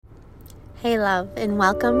Hey love, and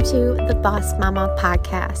welcome to the Boss Mama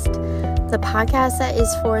podcast. The podcast that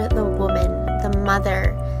is for the woman, the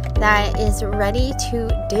mother, that is ready to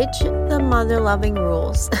ditch the mother-loving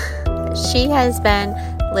rules she has been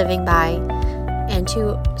living by and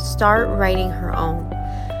to start writing her own.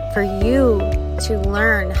 For you to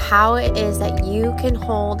learn how it is that you can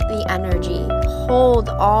hold the energy, hold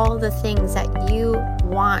all the things that you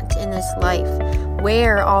want in this life,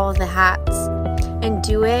 wear all of the hats, and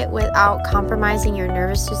do it without compromising your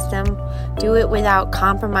nervous system. Do it without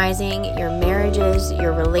compromising your marriages,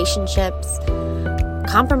 your relationships,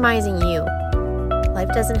 compromising you. Life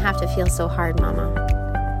doesn't have to feel so hard, mama.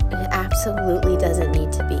 It absolutely doesn't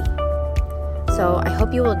need to be. So I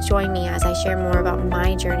hope you will join me as I share more about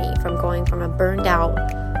my journey from going from a burned out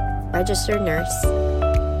registered nurse,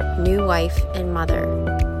 new wife and mother,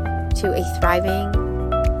 to a thriving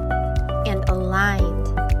and aligned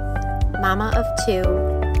mama of two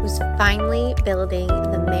who's finally building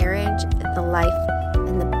the marriage, the life,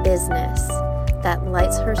 and the business that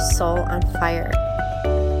lights her soul on fire.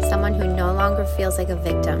 Someone who no longer feels like a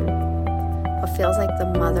victim, but feels like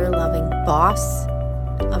the mother-loving boss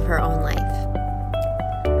of her own life.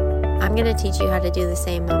 I'm going to teach you how to do the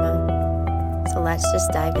same, mama. So let's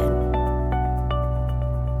just dive in.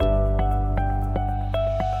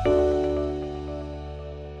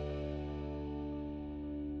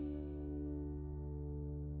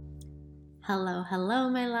 Hello,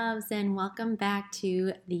 my loves, and welcome back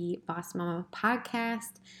to the Boss Mama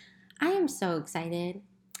podcast. I am so excited.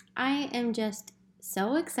 I am just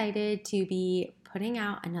so excited to be putting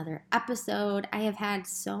out another episode. I have had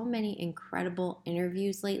so many incredible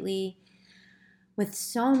interviews lately with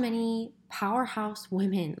so many powerhouse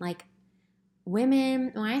women. Like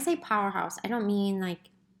women, when I say powerhouse, I don't mean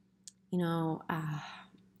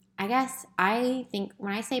I guess I think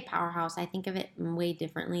when I say powerhouse, I think of it way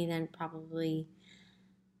differently than probably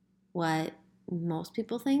what most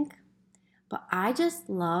people think. But I just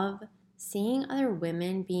love seeing other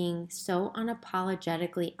women being so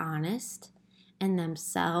unapologetically honest in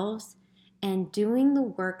themselves and doing the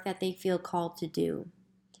work that they feel called to do.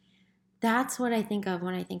 That's what I think of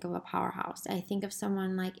when I think of a powerhouse. I think of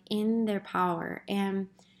someone like in their power. And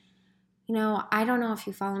I don't know if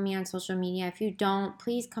you follow me on social media. If you don't,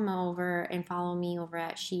 please come over and follow me over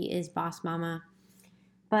at She Is Boss Mama.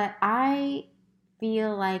 But I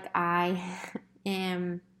feel like I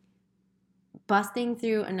am busting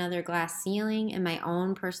through another glass ceiling in my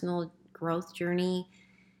own personal growth journey.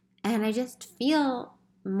 And I just feel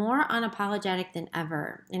more unapologetic than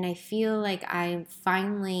ever. And I feel like I'm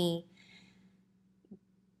finally,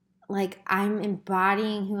 I'm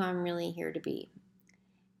embodying who I'm really here to be.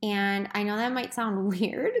 And I know that might sound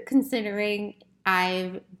weird considering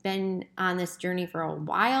I've been on this journey for a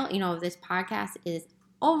while. This podcast is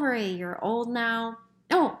over a year old now.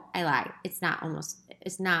 Oh, I lied. It's not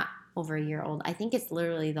over a year old. I think it's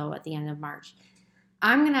literally, though, at the end of March.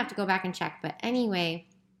 I'm going to have to go back and check. But anyway,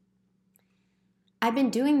 I've been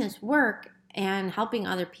doing this work and helping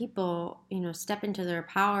other people, step into their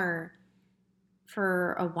power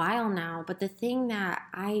for a while now. But the thing that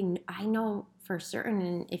I know for certain,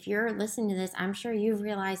 and if you're listening to this, I'm sure you've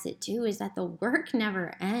realized it too, is that the work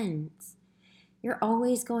never ends. You're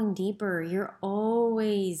always going deeper. You're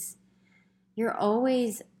always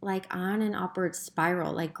like on an upward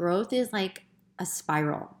spiral. Like growth is like a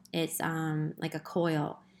spiral. It's like a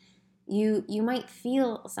coil. You might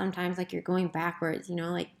feel sometimes like you're going backwards,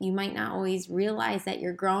 like you might not always realize that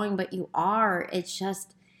you're growing, but you are.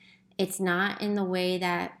 It's not in the way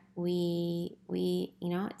that we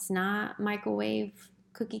it's not microwave,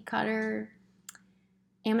 cookie cutter,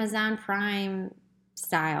 Amazon Prime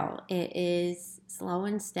style. It is slow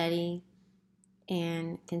and steady,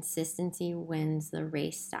 and consistency wins the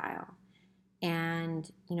race style.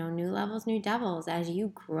 And, new levels, new devils. As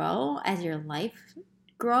you grow, as your life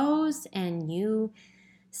grows and you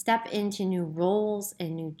step into new roles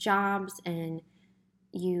and new jobs and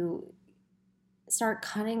you start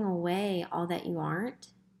cutting away all that you aren't,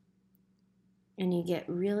 and you get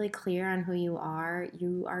really clear on who you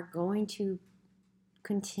are going to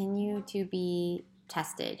continue to be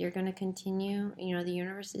tested. You're going to continue, the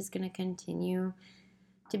universe is going to continue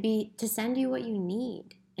to send you what you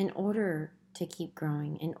need in order to keep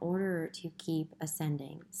growing, in order to keep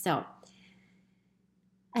ascending. So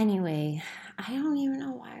anyway, I don't even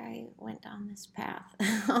know why I went down this path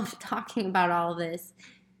of talking about all this.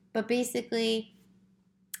 But basically,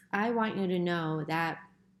 I want you to know that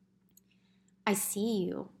I see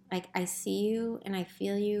you. Like, I see you and I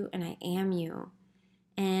feel you and I am you.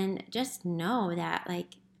 And just know that,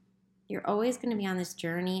 you're always going to be on this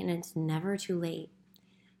journey and it's never too late.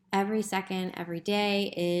 every second, every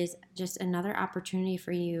day is just another opportunity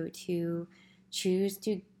for you to choose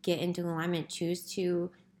to get into alignment, choose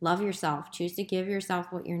to love yourself, choose to give yourself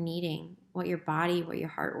what you're needing, what your body, what your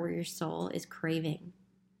heart, what your soul is craving.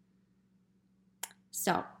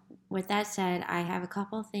 So, with that said, I have a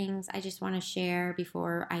couple things I just want to share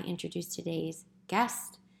before I introduce today's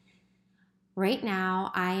guest. Right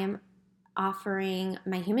now, I am offering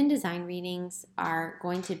my human design readings are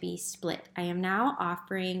going to be split. I am now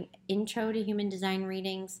offering intro to human design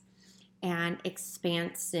readings and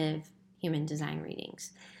expansive human design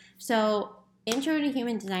readings. So, intro to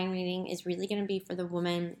human design reading is really going to be for the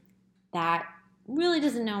woman that really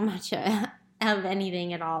doesn't know much of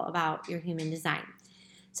anything at all about your human design.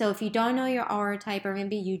 So if you don't know your aura type, or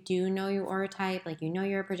maybe you do know your aura type, like you know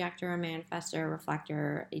you're a projector, a manifestor, a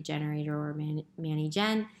reflector, a generator, or a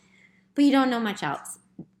Manny-Gen, but you don't know much else,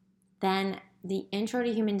 then the intro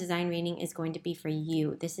to human design reading is going to be for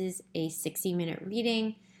you. This is a 60-minute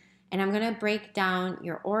reading, and I'm going to break down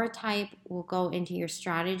your aura type. We'll go into your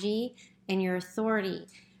strategy and your authority,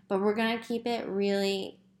 but we're going to keep it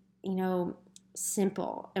really,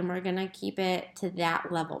 simple, and we're going to keep it to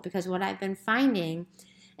that level, because what I've been finding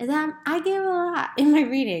is that I give a lot in my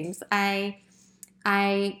readings. I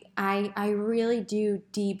really do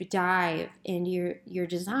deep dive into your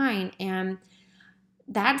design, and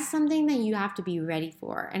that's something that you have to be ready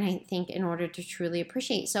for, and I think in order to truly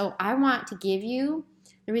appreciate. So I want to give you,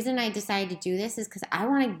 the reason I decided to do this is because I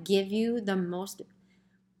want to give you the most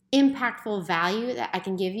impactful value that I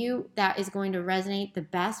can give you that is going to resonate the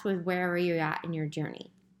best with wherever you're at in your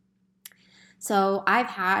journey. So I've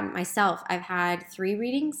had 3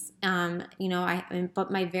 readings,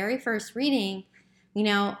 but my very first reading,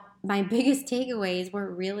 my biggest takeaways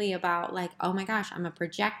were really about like, oh my gosh, I'm a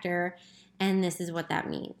projector, and this is what that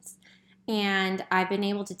means. And I've been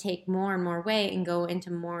able to take more and more weight and go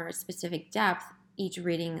into more specific depth each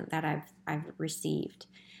reading that I've received.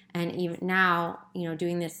 And even now,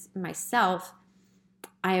 doing this myself,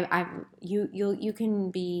 you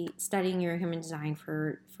can be studying your human design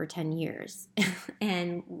for 10 years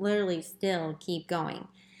and literally still keep going.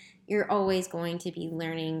 You're always going to be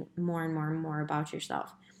learning more and more and more about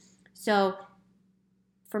yourself. So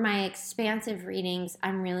for my expansive readings,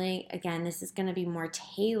 I'm really, again, this is going to be more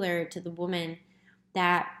tailored to the woman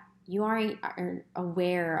that you are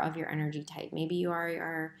aware of your energy type. Maybe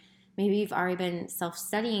you've already been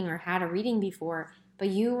self-studying or had a reading before, but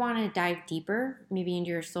you want to dive deeper, maybe into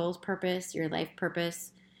your soul's purpose, your life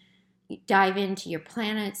purpose. Dive into your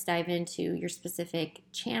planets, dive into your specific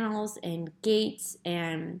channels and gates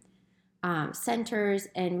and centers,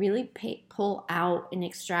 and really pull out and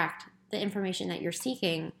extract the information that you're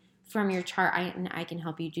seeking from your chart. I can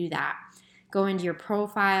help you do that. Go into your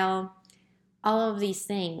profile, all of these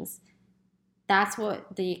things. That's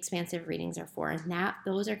what the expansive readings are for. And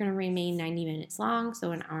those are going to remain 90 minutes long,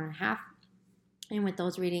 so an hour and a half. And with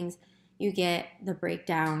those readings, you get the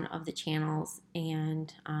breakdown of the channels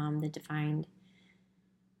and the defined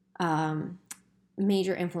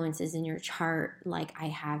major influences in your chart, like I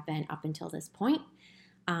have been up until this point.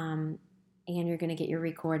 And you're going to get your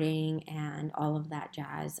recording and all of that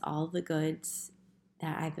jazz, all the goods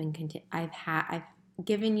that I've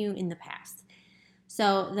given you in the past.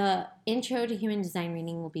 So the intro to human design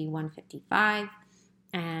reading will be 155,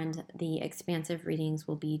 and the expansive readings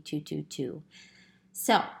will be 222.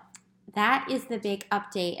 So that is the big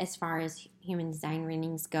update as far as human design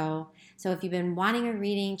readings go. So if you've been wanting a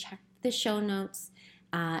reading, check the show notes,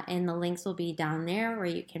 and the links will be down there where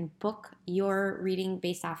you can book your reading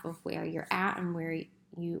based off of where you're at and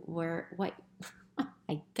what. Oh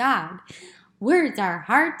my God, words are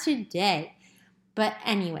hard today. But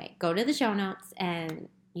anyway, go to the show notes and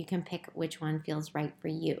you can pick which one feels right for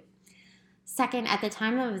you. Second, at the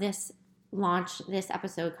time of this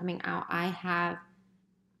episode coming out, I'm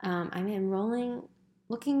enrolling,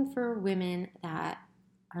 looking for women that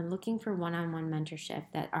are looking for one-on-one mentorship,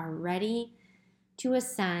 that are ready to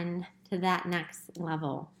ascend to that next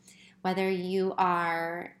level. Whether you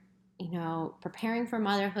are, preparing for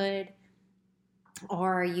motherhood,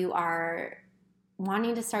 or you are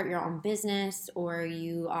wanting to start your own business, or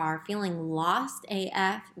you are feeling lost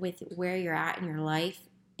AF with where you're at in your life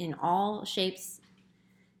in all shapes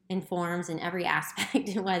and forms in every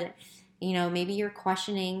aspect, whether, maybe you're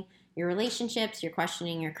questioning your relationships, you're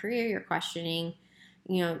questioning your career, you're questioning,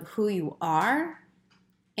 who you are,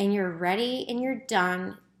 and you're ready and you're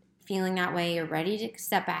done feeling that way. You're ready to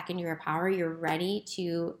step back into your power. You're ready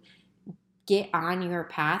to get on your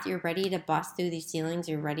path. You're ready to bust through these ceilings.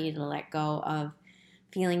 You're ready to let go of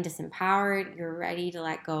feeling disempowered, you're ready to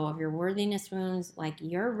let go of your worthiness wounds, like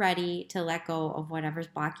you're ready to let go of whatever's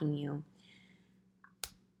blocking you,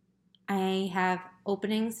 I have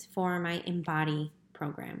openings for my Embody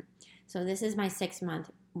program. So this is my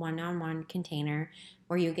 6-month one-on-one container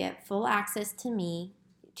where you get full access to me,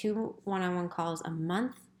 2 one-on-one calls a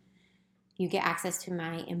month. You get access to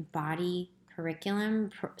my Embody curriculum,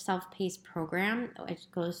 self-paced program. It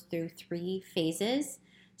goes through 3 phases.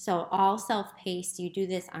 So all self-paced, you do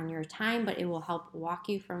this on your time, but it will help walk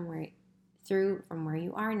you from where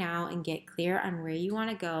you are now and get clear on where you want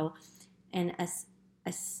to go, and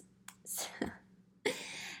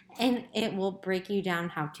and it will break you down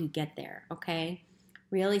how to get there, okay?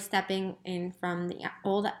 Really stepping in from the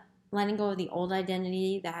old, letting go of the old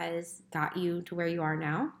identity that has got you to where you are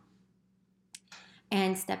now,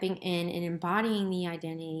 and stepping in and embodying the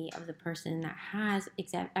identity of the person that has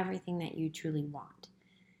everything that you truly want.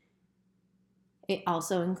 It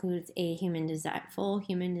also includes a full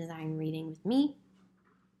human design reading with me,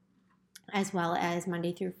 as well as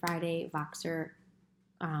Monday through Friday Voxer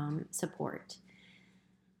support.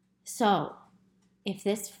 So if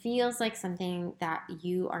this feels like something that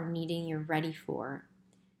you are needing, you're ready for,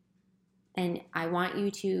 then I want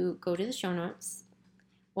you to go to the show notes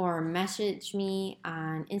or message me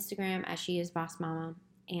on Instagram at SheIsBossMama,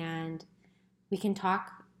 and we can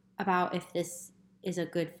talk about if this is a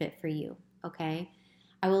good fit for you, okay?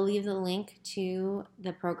 I will leave the link to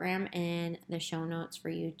the program in the show notes for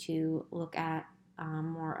you to look at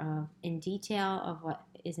more of in detail of what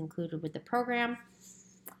is included with the program.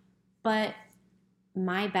 But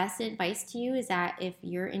my best advice to you is that if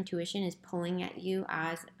your intuition is pulling at you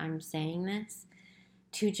as I'm saying this,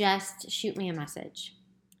 to just shoot me a message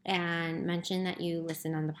and mention that you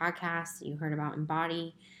listened on the podcast, you heard about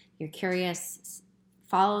Embody, you're curious,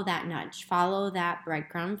 follow that nudge, follow that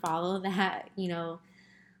breadcrumb, follow that,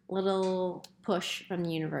 little push from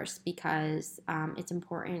the universe, because it's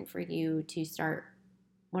important for you to start.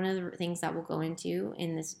 One of the things that we'll go into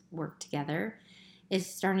in this work together is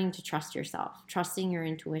starting to trust yourself, trusting your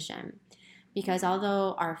intuition. Because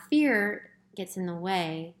although our fear gets in the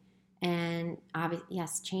way, and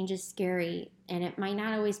yes, change is scary, and it might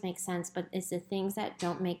not always make sense, but it's the things that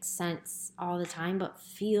don't make sense all the time but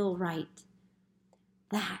feel right.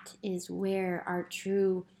 That is where our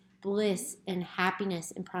true bliss and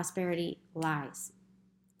happiness and prosperity lies,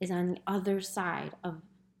 is on the other side of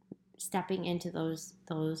stepping into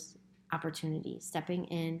those opportunities, stepping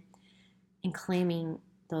in and claiming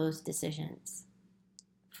those decisions,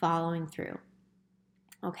 following through.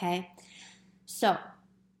 Okay? So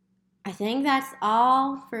I think that's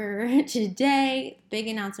all for today. Big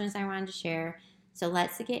announcements I wanted to share. So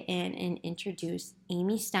let's get in and introduce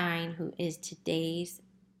Amy Stein, who is today's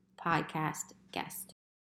podcast guest.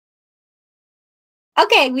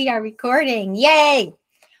 Okay, we are recording. Yay!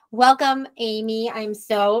 Welcome, Amy. I'm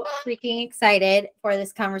so freaking excited for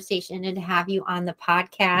this conversation and to have you on the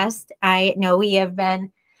podcast. I know we have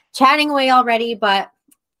been chatting away already, but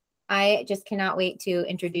I just cannot wait to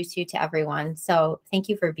introduce you to everyone. So thank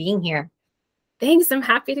you for being here. Thanks. I'm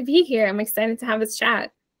happy to be here. I'm excited to have this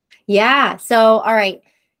chat. Yeah. So, all right,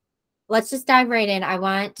 let's just dive right in. I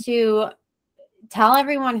want to tell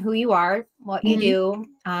everyone who you are, what you do,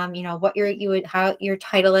 what how your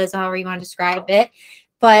title is, however you want to describe it.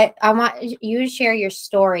 But I want you to share your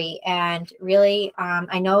story. And really,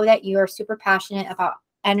 I know that you are super passionate about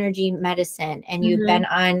energy medicine, and you've been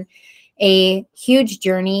on a huge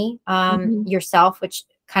journey yourself, which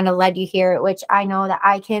kind of led you here, which I know that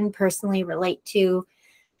I can personally relate to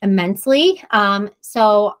immensely.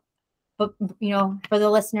 So, but, for the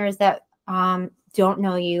listeners that don't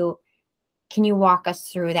know you, can you walk us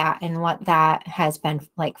through that and what that has been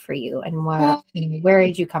like for you, and where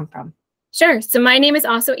did you come from? Sure. So my name is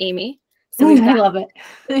also Amy. So I love it.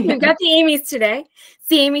 We've got the Amy's today. It's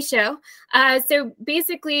the Amy Show. So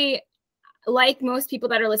basically, like most people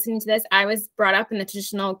that are listening to this, I was brought up in the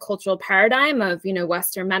traditional cultural paradigm of,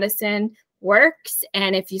 Western medicine works.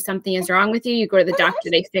 And if something is wrong with you, you go to the doctor,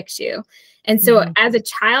 they fix you. And so as a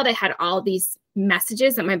child, I had all these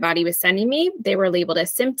messages that my body was sending me. They were labeled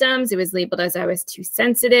as symptoms. It was labeled as I was too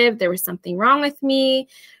sensitive. There was something wrong with me,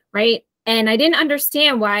 right? And I didn't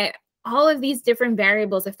understand why all of these different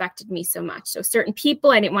variables affected me so much. So certain people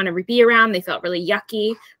I didn't want to be around. They felt really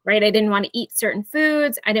yucky, right? I didn't want to eat certain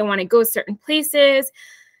foods. I didn't want to go certain places.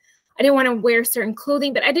 I didn't want to wear certain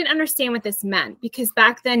clothing, but I didn't understand what this meant, because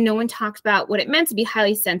back then no one talked about what it meant to be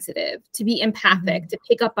highly sensitive, to be empathic, to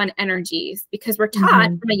pick up on energies, because we're taught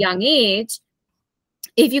from a young age,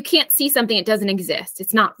 if you can't see something, it doesn't exist.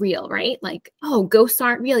 It's not real, right? Like, oh, ghosts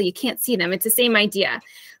aren't real. You can't see them. It's the same idea.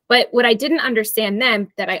 But what I didn't understand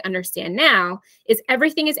then that I understand now is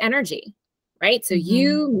everything is energy, right? So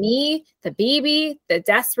you, me, the baby, the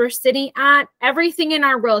desk we're sitting at, everything in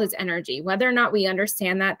our world is energy. Whether or not we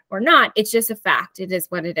understand that or not, it's just a fact. It is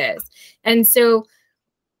what it is. And so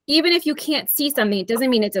even if you can't see something, it doesn't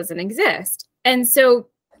mean it doesn't exist. And so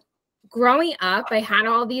growing up, I had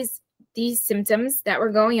all these symptoms that were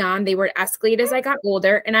going on. They would escalate as I got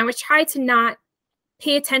older, and I would try to not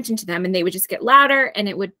pay attention to them, and they would just get louder, and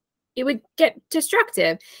it would get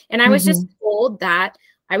destructive. And I was just told that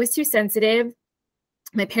I was too sensitive.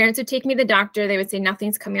 My parents would take me to the doctor. They would say,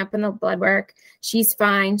 nothing's coming up in the blood work. She's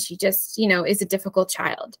fine. She just, is a difficult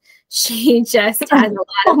child. She just has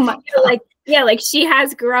a lot of, like she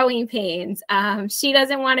has growing pains. She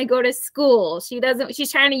doesn't want to go to school.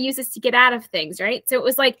 She's trying to use this to get out of things. Right. So it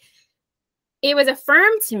was like, it was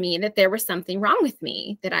affirmed to me that there was something wrong with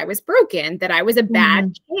me, that I was broken, that I was a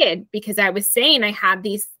bad kid, because I was saying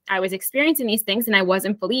I was experiencing these things and I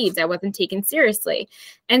wasn't believed. I wasn't taken seriously.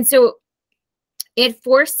 And so it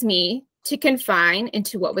forced me to confine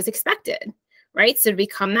into what was expected, right? So to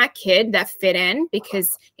become that kid that fit in,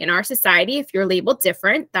 because in our society, if you're labeled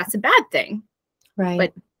different, that's a bad thing. Right.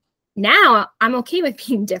 But now I'm okay with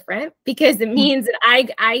being different, because it means that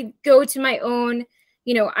I go to my own,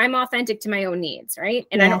 I'm authentic to my own needs, right?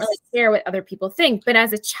 And I don't really care what other people think. But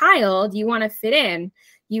as a child, you want to fit in.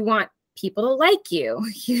 You want people to like you.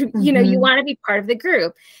 You want to be part of the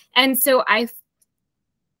group. And so I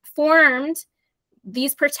formed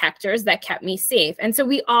these protectors that kept me safe. And so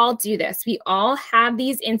we all do this. We all have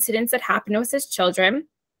these incidents that happen to us as children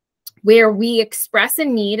where we express a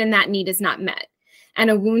need and that need is not met. And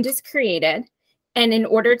a wound is created. And in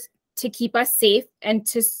order to keep us safe and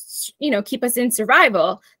to, keep us in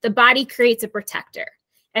survival, the body creates a protector.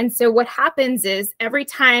 And so what happens is every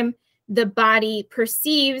time the body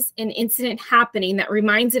perceives an incident happening that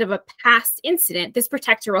reminds it of a past incident, this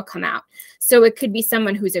protector will come out. So it could be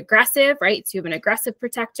someone who's aggressive, right? So you have an aggressive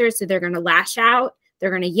protector, so they're going to lash out. They're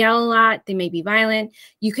going to yell a lot. They may be violent.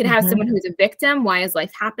 You could have someone who's a victim. Why is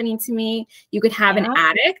life happening to me? You could have an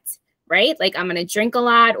addict, right? Like, I'm going to drink a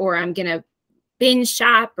lot, or I'm going to binge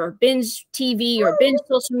shop or binge TV or binge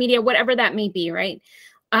social media, whatever that may be, right?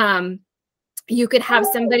 You could have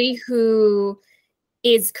somebody who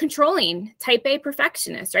is controlling, type A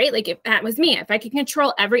perfectionist, right? Like, if that was me, if I could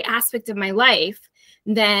control every aspect of my life,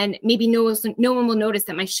 then maybe no one will notice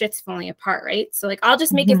that my shit's falling apart, right? So like, I'll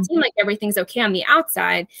just make it seem like everything's okay on the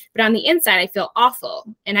outside, but on the inside, I feel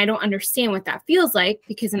awful. And I don't understand what that feels like,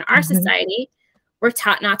 because in our society, we're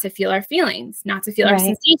taught not to feel our feelings, not to feel our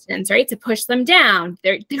sensations, right? To push them down.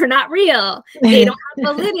 They're not real. They don't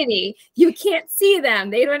have validity. You can't see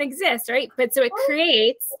them. They don't exist, right? But so it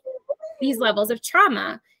creates these levels of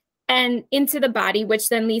trauma and into the body, which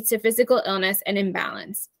then leads to physical illness and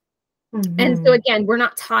imbalance. And so again, we're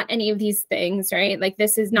not taught any of these things, right? Like,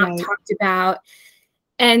 this is not talked about.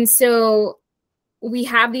 And so we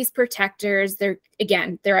have these protectors. Their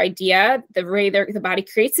idea, the way the body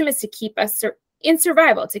creates them, is to keep us in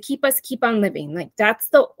survival, to keep on living. Like, that's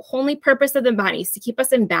the only purpose of the body, is to keep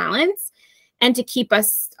us in balance and to keep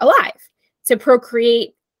us alive, to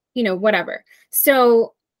procreate, whatever.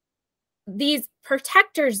 So these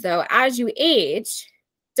protectors, though, as you age,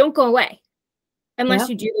 don't go away unless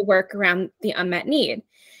you do the work around the unmet need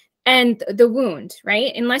and the wound,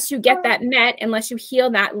 right? Unless you get that met, unless you heal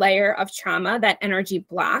that layer of trauma, that energy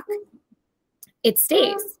block, it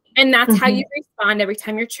stays. And that's how you respond every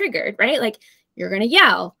time you're triggered, right? Like, you're going to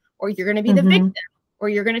yell, or you're going to be the victim, or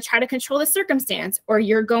you're going to try to control the circumstance, or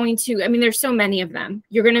you're going to, there's so many of them.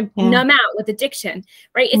 You're going to numb out with addiction,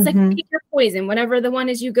 right? It's like, pick your poison, whatever the one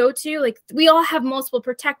is you go to. Like, we all have multiple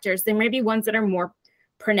protectors. There may be ones that are more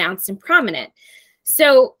pronounced and prominent.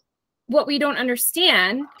 So what we don't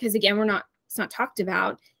understand, because again, it's not talked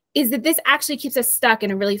about, is that this actually keeps us stuck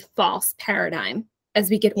in a really false paradigm as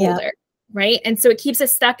we get older. Right. And so it keeps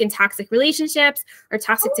us stuck in toxic relationships or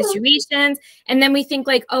toxic situations. And then we think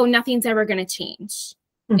like, oh, nothing's ever going to change.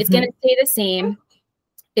 It's going to stay the same.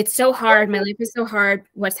 It's so hard. My life is so hard.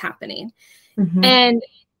 What's happening? And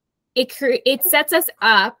it sets us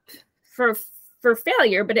up for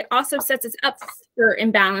failure, but it also sets us up for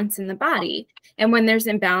imbalance in the body. And when there's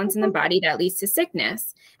imbalance in the body, that leads to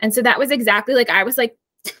sickness. And so that was exactly like, I was like,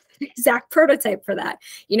 exact prototype for that.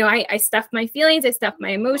 I stuffed my feelings, I stuffed my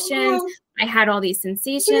emotions, I had all these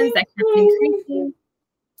sensations that kept increasing.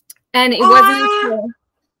 And it wasn't until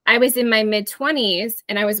I was in my mid-20s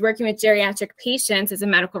and I was working with geriatric patients as a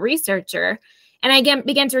medical researcher, and I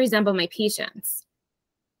began to resemble my patients.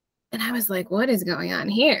 And I was like, what is going on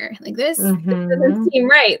here? Like, this doesn't seem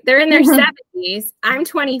right. They're in their 70s. I'm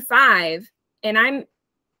 25, and I'm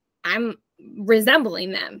I'm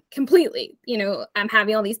resembling them completely. You know, I'm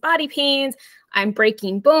having all these body pains. I'm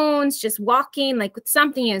breaking bones, just walking, like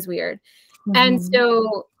something is weird. And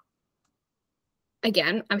so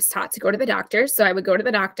again, I was taught to go to the doctor. So I would go to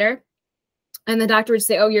the doctor and the doctor would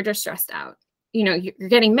say, oh, you're just stressed out. You know, you're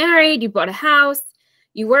getting married, you bought a house,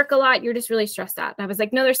 you work a lot, you're just really stressed out. And I was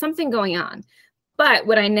like, no, there's something going on. But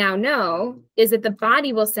what I now know is that the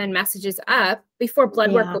body will send messages up before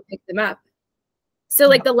blood work will pick them up. So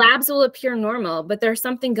like the labs will appear normal, but there's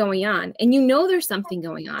something going on. And you know there's something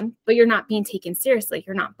going on, but you're not being taken seriously.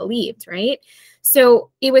 You're not believed, right?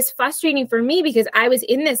 So it was frustrating for me because I was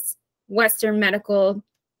in this Western medical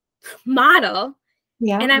model.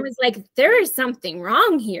 Yeah. And I was like, there is something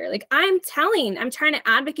wrong here. Like I'm trying to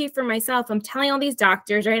advocate for myself. I'm telling all these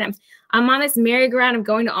doctors, right? I'm on this merry-go-round. I'm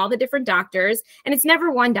going to all the different doctors, and it's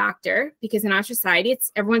never one doctor because in our society,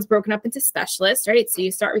 everyone's broken up into specialists, right? So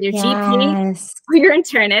you start with your GP or your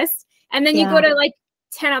internist, and then you go to like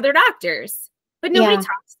 10 other doctors, but nobody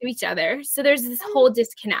talks to each other. So there's this whole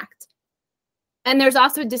disconnect. And there's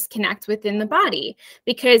also a disconnect within the body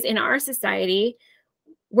because in our society,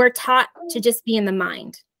 we're taught to just be in the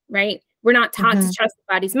mind, right? We're not taught to trust the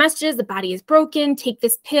body's messages. The body is broken. Take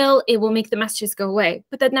this pill. It will make the messages go away.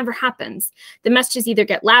 But that never happens. The messages either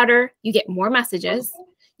get louder, you get more messages,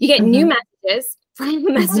 you get new messages from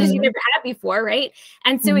the messages you never had before, right?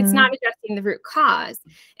 And so it's not addressing the root cause.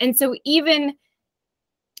 And so even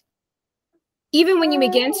when you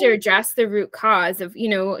begin to address the root cause of, you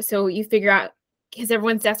know, so you figure out, because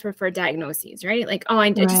everyone's desperate for diagnoses, right? Like, oh,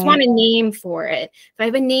 I just want a name for it. If I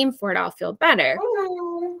have a name for it, I'll feel better.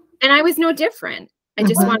 And I was no different. I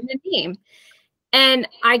just wanted a name. And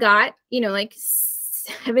I got, you know, like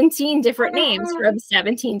 17 different names from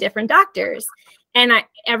 17 different doctors. And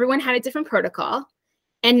everyone had a different protocol.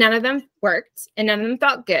 And none of them worked. And none of them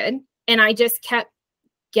felt good. And I just kept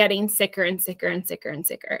getting sicker and sicker and sicker and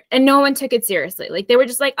sicker. And no one took it seriously. Like they were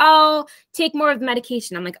just like, oh, take more of the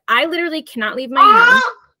medication. I'm like, I literally cannot leave my house.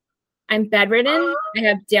 I'm bedridden. I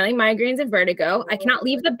have daily migraines and vertigo. I cannot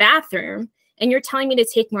leave the bathroom. And you're telling me to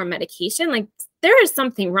take more medication? Like there is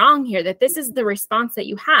something wrong here, that this is the response that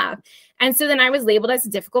you have. And so then I was labeled as a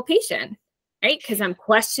difficult patient, right? Because I'm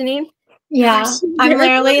questioning. Yeah. I'm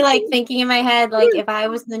literally like thinking in my head, like if I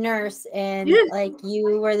was the nurse and like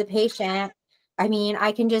you were the patient, I mean,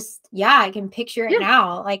 I can just, I can picture it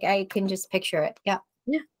now. Like I can just picture it. Yeah.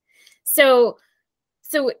 Yeah. So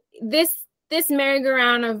this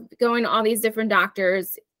merry-go-round of going to all these different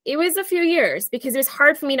doctors, it was a few years because it was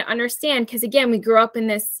hard for me to understand. Because again, we grew up in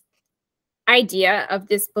this idea of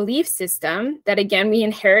this belief system that again, we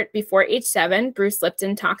inherit before age 7. Bruce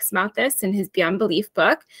Lipton talks about this in his Beyond Belief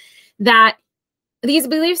book, that these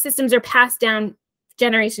belief systems are passed down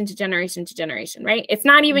generation to generation to generation, right? It's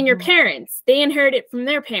not even your parents. They inherit it from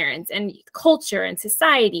their parents and culture and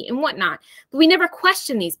society and whatnot. But we never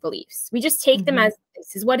question these beliefs. We just take them as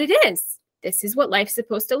this is what it is. This is what life's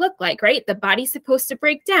supposed to look like, right? The body's supposed to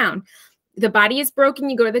break down. The body is broken.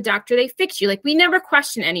 You go to the doctor, they fix you. Like we never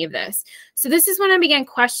question any of this. So this is when I began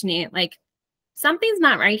questioning it. Like something's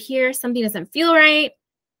not right here. Something doesn't feel right.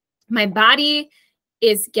 My body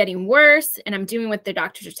is getting worse and I'm doing what the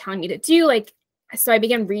doctors are telling me to do. Like, so I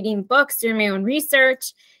began reading books, doing my own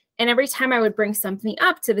research. And every time I would bring something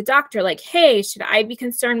up to the doctor, like, hey, should I be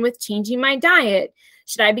concerned with changing my diet?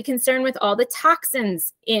 Should I be concerned with all the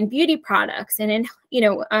toxins in beauty products and in,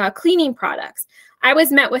 cleaning products? I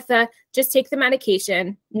was met with just take the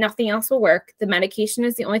medication. Nothing else will work. The medication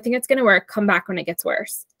is the only thing that's going to work. Come back when it gets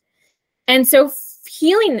worse. And so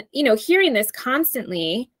hearing this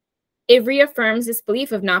constantly, it reaffirms this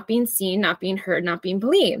belief of not being seen, not being heard, not being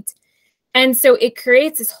believed. And so it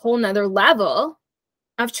creates this whole nother level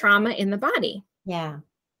of trauma in the body. Yeah.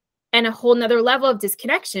 And a whole nother level of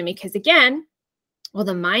disconnection because again,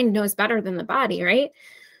 the mind knows better than the body, right?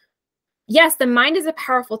 Yes, the mind is a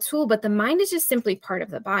powerful tool, but the mind is just simply part of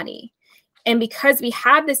the body. And because we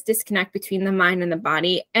have this disconnect between the mind and the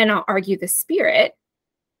body, and I'll argue the spirit,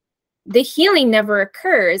 the healing never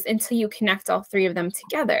occurs until you connect all three of them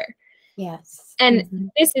together. Yes.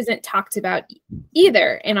 And this isn't talked about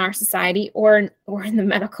either in our society or in the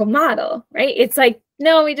medical model, right? It's like,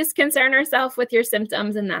 no, we just concern ourselves with your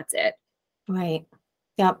symptoms and that's it. Right.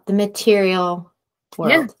 Yep. The material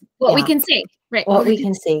world. Yeah. What we can see. Right. What we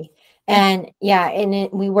can see. And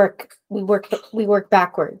we work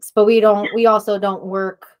backwards, but we also don't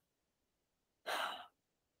work.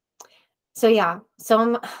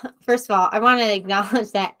 So first of all, I want to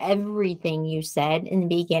acknowledge that everything you said in the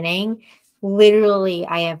beginning, literally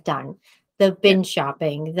I have done. The binge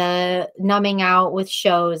shopping, the numbing out with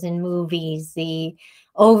shows and movies, the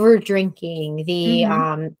over drinking,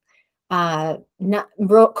 the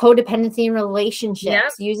codependency in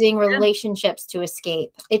relationships, Yeah. using relationships to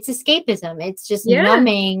escape. It's escapism. It's just Yeah.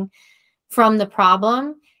 numbing from the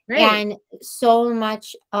problem. Right. And so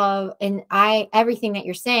much of, everything that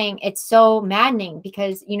you're saying, it's so maddening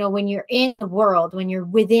because, you know, when you're in the world, when you're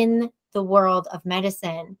within the world of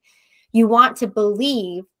medicine, you want to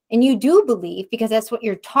believe, and you do believe because that's what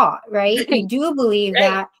you're taught, right? You do believe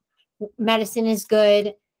that medicine is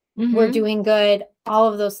good. We're doing good,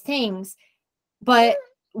 all of those things. But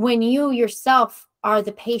when you yourself are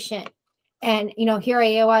the patient, and, you know, here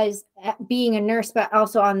I was being a nurse, but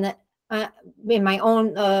also on the, in my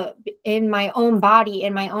own body,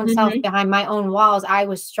 in my own self, behind my own walls, I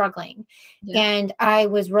was struggling. And I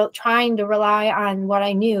was trying to rely on what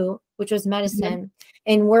I knew, which was medicine,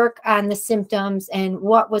 and work on the symptoms and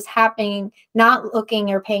what was happening, not looking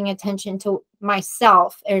or paying attention to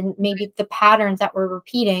myself and maybe the patterns that were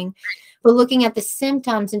repeating, but looking at the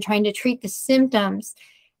symptoms and trying to treat the symptoms.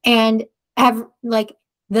 And like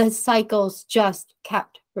the cycles just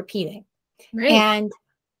kept repeating. And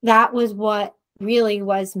that was what really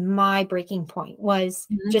was my breaking point, was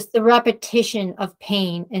just the repetition of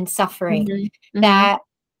pain and suffering that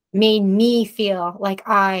made me feel like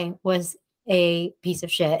I was a piece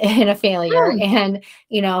of shit and a failure, and,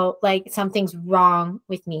 you know, like something's wrong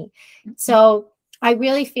with me. So I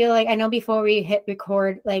really feel like, I know before we hit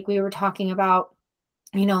record, like we were talking about,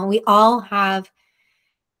 you know, we all have,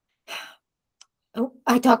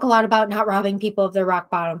 I talk a lot about not robbing people of their rock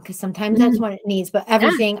bottom, because sometimes that's what it needs. But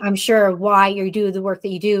everything, I'm sure why you do the work that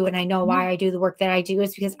you do, and I know why I do the work that I do,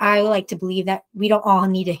 is because I like to believe that we don't all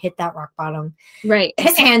need to hit that rock bottom. Right.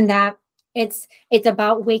 And that it's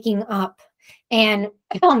about waking up. And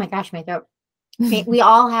oh my gosh, my throat. We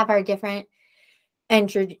all have our different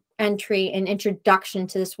entry and introduction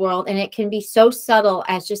to this world, and it can be so subtle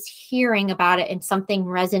as just hearing about it and something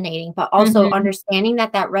resonating, but also understanding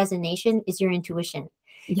that resonation is your intuition.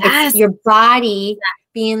 It's your body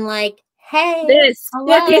being like, hey, pay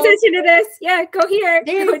attention to this. Go here.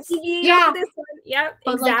 Go this one.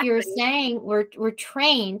 But exactly. Like you were saying, we're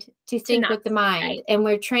trained to think with the mind, and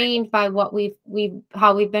we're trained by what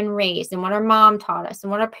how we've been raised, and what our mom taught us,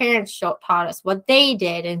 and what our parents taught us, what they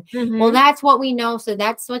did, and well, that's what we know, so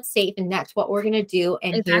that's what's safe, and that's what we're gonna do,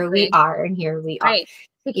 and here we are.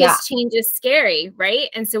 Because change is scary, right?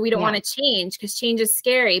 And so we don't want to change because change is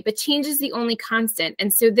scary, but change is the only constant.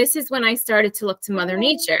 And so this is when I started to look to Mother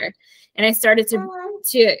Nature. And I started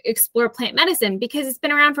to explore plant medicine, because it's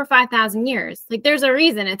been around for 5,000 years. Like, there's a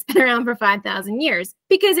reason it's been around for 5,000 years,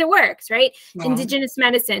 because it works, right? Indigenous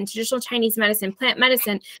medicine, traditional Chinese medicine, plant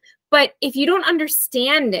medicine. But if you don't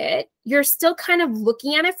understand it, you're still kind of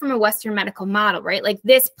looking at it from a Western medical model, right? Like,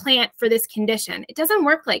 this plant for this condition. It doesn't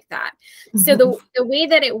work like that. So the way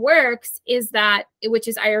that it works is that, which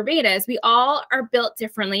is Ayurveda, is we all are built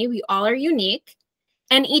differently. We all are unique.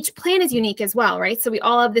 And each plant is unique as well, right? So we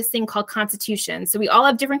all have this thing called constitution. So we all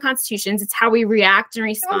have different constitutions. It's how we react and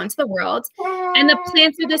respond to the world. And the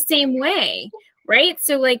plants are the same way, right?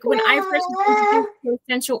 So like when I first introduced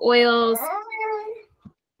essential oils,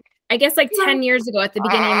 I guess like 10 years ago at the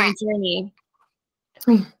beginning of my journey,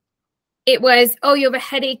 it was, oh, you have a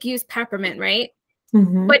headache, use peppermint, right?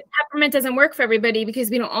 But peppermint doesn't work for everybody because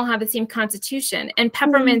we don't all have the same constitution. And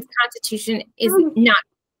peppermint's constitution is not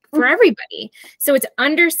for everybody. So it's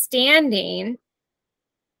understanding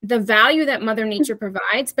the value that Mother Nature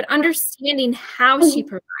provides, but understanding how she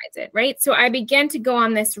provides it, right? So I began to go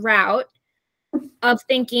on this route of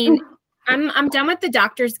thinking, I'm done with the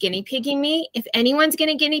doctors guinea pigging me. If anyone's going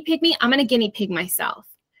to guinea pig me, I'm going to guinea pig myself,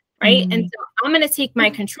 right? And so I'm going to take my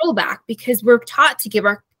control back, because we're taught to give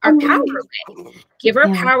our power away. Give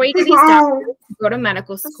our power away to these doctors, go to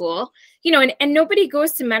medical school, you know, and nobody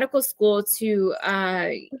goes to medical school to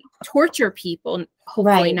torture people,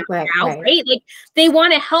 hopefully not now, right? Like, they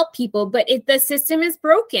want to help people, but the system is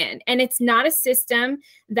broken, and it's not a system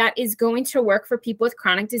that is going to work for people with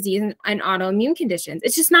chronic disease and autoimmune conditions.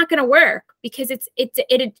 It's just not going to work, because it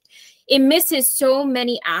misses so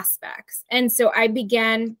many aspects. And so I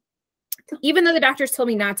began, even though the doctors told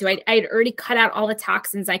me not to, I had already cut out all the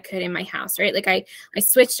toxins I could in my house, right? Like I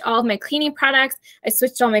switched all of my cleaning products. I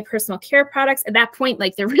switched all my personal care products. At that point,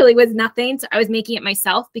 like, there really was nothing. So I was making it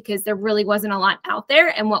myself, because there really wasn't a lot out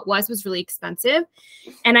there. And what was really expensive.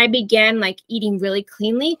 And I began like eating really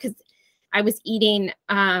cleanly, because I was eating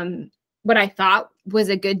what I thought was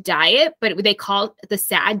a good diet, but they call it the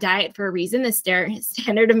SAD diet for a reason. The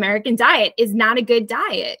standard American diet is not a good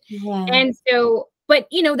diet. And so, but,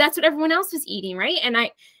 you know, that's what everyone else was eating, right? And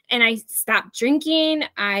I stopped drinking.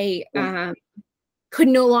 I could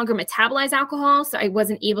no longer metabolize alcohol. So I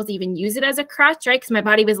wasn't able to even use it as a crutch, right? Because my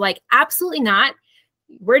body was like, absolutely not.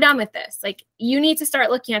 We're done with this. Like, you need to start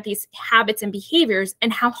looking at these habits and behaviors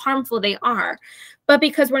and how harmful they are. But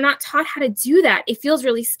because we're not taught how to do that, it feels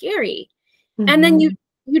really scary. And then you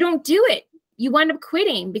don't do it. You wind up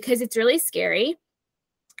quitting because it's really scary.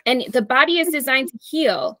 And the body is designed to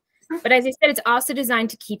heal. But as I said, it's also designed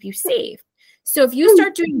to keep you safe. So if you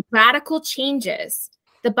start doing radical changes,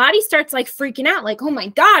 the body starts like freaking out, like, oh my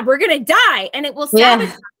God, we're going to die. And it will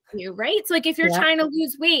sabotage you, right? So like if you're trying to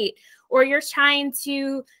lose weight, or you're trying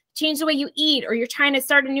to change the way you eat, or you're trying to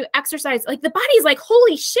start a new exercise, like the body's like,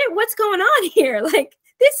 holy shit, what's going on here? Like,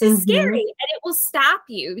 this is scary. And it will stop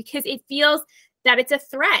you because it feels that it's a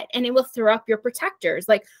threat, and it will throw up your protectors.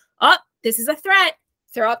 Like, oh, this is a threat.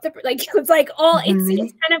 Throw up the, like, it's like all, it's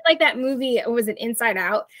kind of like that movie, what was it, Inside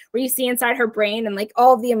Out, where you see inside her brain and like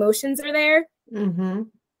all the emotions are there.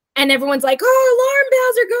 And everyone's like, oh, alarm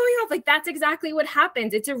bells are going off. Like, that's exactly what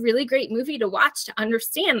happens. It's a really great movie to watch to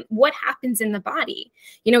understand what happens in the body.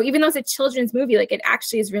 You know, even though it's a children's movie, like, it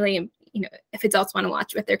actually is really, you know, if adults want to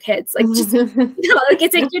watch with their kids, like, just, you know, like,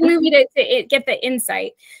 it's a good movie to get the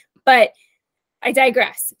insight. But I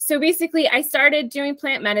digress. So basically, I started doing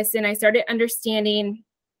plant medicine. I started understanding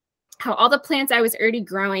how all the plants I was already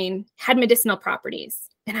growing had medicinal properties.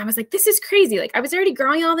 And I was like, this is crazy. Like, I was already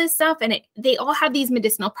growing all this stuff, and they all have these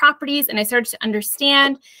medicinal properties. And I started to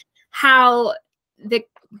understand how the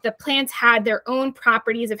plants had their own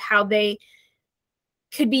properties of how they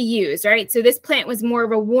could be used, right? So this plant was more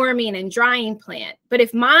of a warming and drying plant. But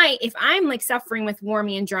if I'm like suffering with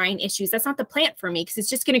warming and drying issues, that's not the plant for me, because it's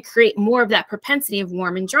just going to create more of that propensity of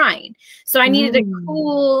warm and drying. So I needed a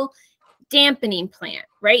cool, dampening plant,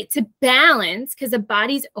 right? To balance, because the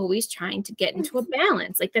body's always trying to get into a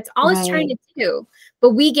balance. Like, that's all it's trying to do.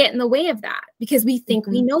 But we get in the way of that because we think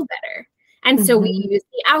we know better. And so we use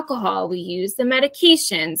the alcohol, we use the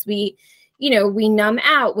medications, we numb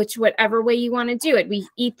out, whatever way you want to do it. We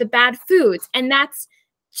eat the bad foods. And that's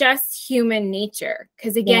just human nature.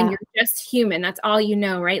 Because again, you're just human. That's all you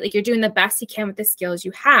know, right? Like, you're doing the best you can with the skills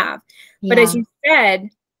you have. But as you said,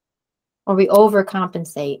 or we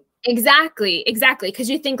overcompensate. Exactly. Because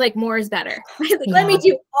you think like more is better. Like, let me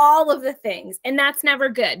do all of the things. And that's never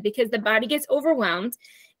good, because the body gets overwhelmed.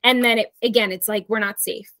 And then it's like, we're not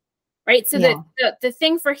safe. Right. So the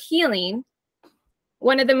thing for healing,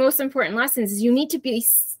 one of the most important lessons is you need to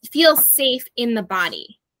feel safe in the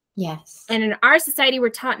body. Yes. And in our society, we're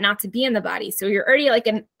taught not to be in the body. So you're already like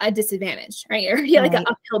a disadvantage, right? You're already like an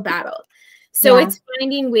uphill battle. So it's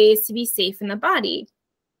finding ways to be safe in the body.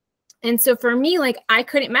 And so for me, like, I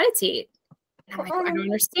couldn't meditate. And I'm like, I don't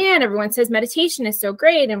understand. Everyone says meditation is so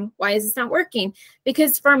great. And why is this not working?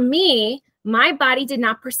 Because for me, my body did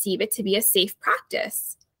not perceive it to be a safe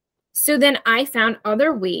practice. So then I found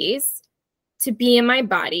other ways to be in my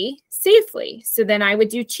body safely. So then I would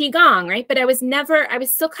do Qigong, right? But I was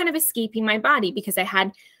still kind of escaping my body because I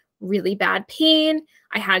had really bad pain.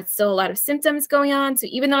 I had still a lot of symptoms going on. So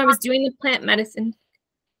even though I was doing the plant medicine,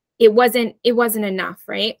 it wasn't enough,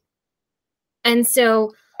 right? And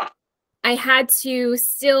so I had to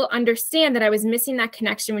still understand that I was missing that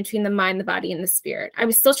connection between the mind, the body, and the spirit. I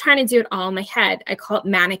was still trying to do it all in my head. I call it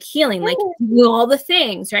manic healing, like do all the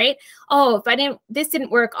things, right? Oh, if this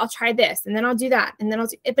didn't work, I'll try this, and then I'll do that, and then I'll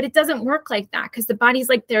do it. But it doesn't work like that, because the body's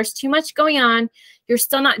like, there's too much going on. You're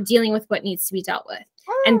still not dealing with what needs to be dealt with.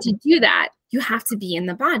 And to do that, you have to be in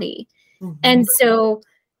the body. And so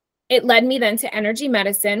it led me then to energy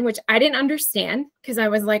medicine, which I didn't understand, because I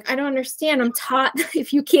was like, I don't understand. I'm taught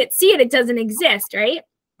if you can't see it, it doesn't exist, right?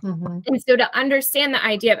 And so to understand the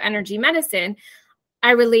idea of energy medicine,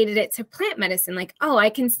 I related it to plant medicine. Like, oh, I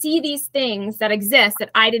can see these things that exist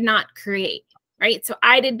that I did not create, right? So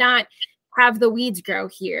I did not have the weeds grow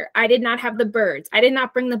here. I did not have the birds. I did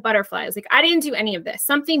not bring the butterflies. Like, I didn't do any of this.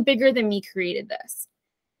 Something bigger than me created this.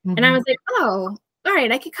 And I was like, oh, all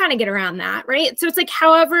right, I could kind of get around that, right? So it's like,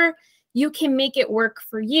 however you can make it work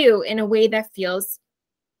for you in a way that feels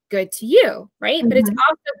good to you, right? But it's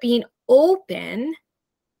also being open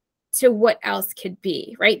to what else could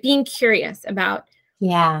be, right? Being curious about.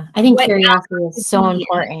 Yeah, I think curiosity is so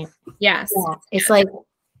important. Yes. Yeah.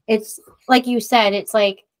 It's like you said, it's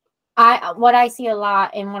like, what I see a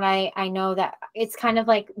lot, and what I know that it's kind of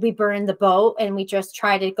like we burn the boat and we just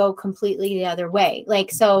try to go completely the other way. Like,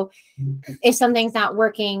 so if something's not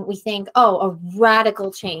working, we think, oh, a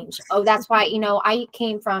radical change. Oh, that's why, I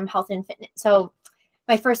came from health and fitness. So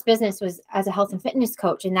my first business was as a health and fitness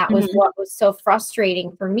coach. And that was what was so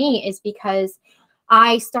frustrating for me, is because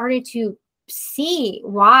I started to see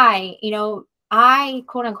why, I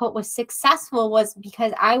quote unquote was successful, was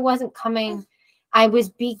because I wasn't coming I was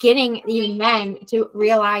beginning even then to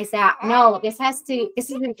realize that no, this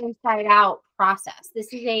is an inside out process.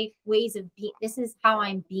 This is a ways of being. This is how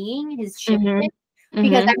I'm being has shifted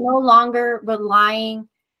because I'm no longer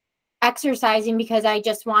exercising because I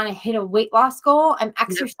just want to hit a weight loss goal. I'm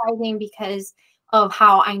exercising because of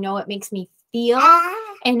how I know it makes me feel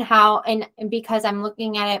and because I'm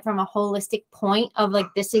looking at it from a holistic point of like,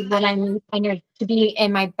 this is what I need to be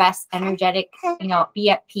in my best energetic, be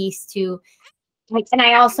at peace to like, and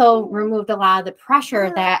I also removed a lot of the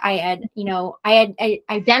pressure that I had, I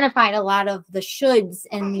identified a lot of the shoulds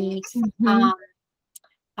and the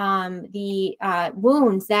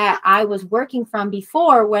wounds that I was working from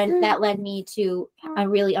before when that led me to a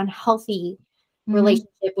really unhealthy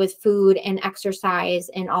relationship with food and exercise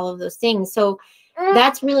and all of those things. So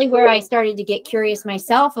that's really where I started to get curious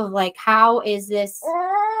myself of like, how is this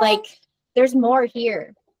like, there's more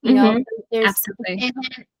here, there's Absolutely.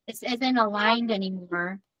 This isn't aligned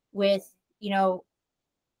anymore with,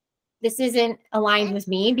 this isn't aligned with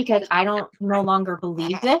me because I don't no longer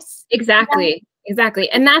believe this. Exactly.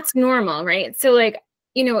 And that's normal, right? So like,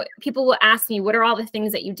 people will ask me, what are all the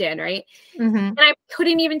things that you did, right? And I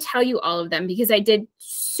couldn't even tell you all of them because I did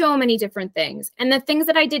so many different things. And the things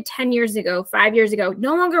that I did 10 years ago, 5 years ago,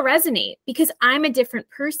 no longer resonate because I'm a different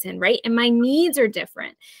person, right? And my needs are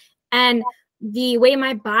different. And the way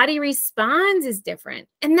my body responds is different.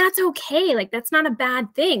 And that's okay. Like, that's not a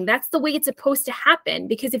bad thing. That's the way it's supposed to happen.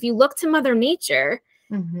 Because if you look to Mother Nature,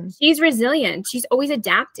 she's resilient. She's always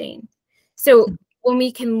adapting. So when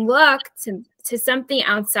we can look to something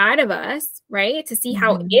outside of us, right, to see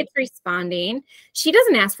how it's responding, she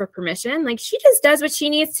doesn't ask for permission. Like, she just does what she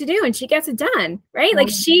needs to do and she gets it done, right? Like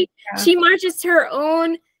she marches to her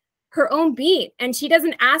own beat and she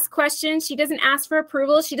doesn't ask questions. She doesn't ask for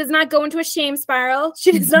approval. She does not go into a shame spiral.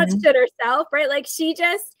 She does not shit herself, right? Like, she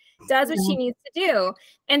just does what she needs to do.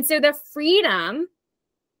 And so the freedom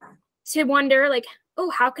to wonder like,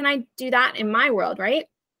 oh, how can I do that in my world, right?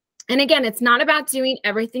 And again, it's not about doing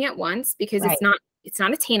everything at once because it's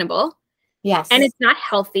not attainable. Yes. And it's not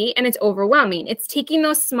healthy and it's overwhelming. It's taking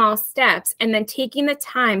those small steps and then taking the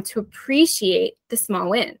time to appreciate the small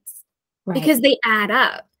wins because they add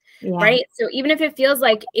up. Right. So even if it feels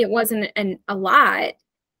like it wasn't a lot,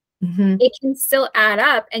 it can still add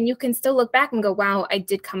up and you can still look back and go, wow, I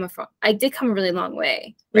did come a really long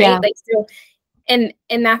way. Right. Yeah. Like, so, and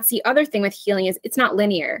that's the other thing with healing is it's not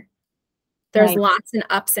linear. There's lots and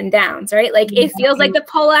ups and downs, right? Like, it feels like the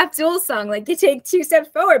Paula Abdul song, like you take 2 steps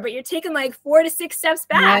forward, but you're taking like 4 to 6 steps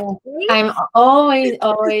back. Right? I'm always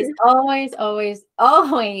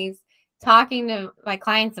talking to my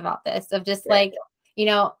clients about this of just like,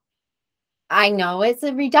 I know it's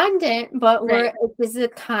a redundant, but this is a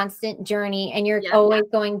constant journey and you're always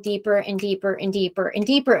going deeper and deeper and deeper and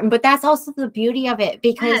deeper. But that's also the beauty of it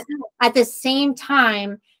because at the same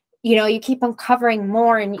time, you keep uncovering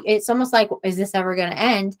more and it's almost like, is this ever going to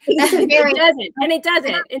end? That's a very, it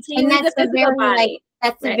doesn't. It's a very body.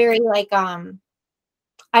 A very like,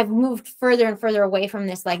 I've moved further and further away from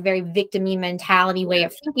this like very victim-y mentality way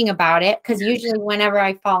of thinking about it. Cause usually whenever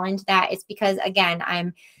I fall into that, it's because again,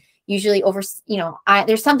 I'm usually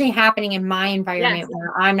there's something happening in my environment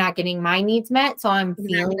where I'm not getting my needs met. So I'm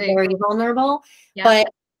feeling very vulnerable, but,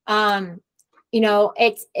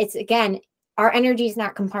 it's again, our energy is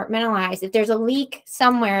not compartmentalized. If there's a leak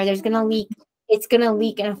somewhere, there's going to leak. It's going to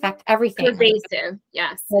leak and affect everything. Pervasive.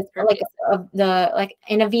 Yes. Like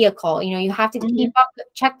in a vehicle, you have to keep up,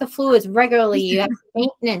 check the fluids regularly. You have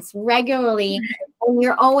maintenance regularly. And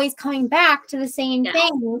you're always coming back to the same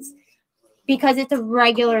things because it's a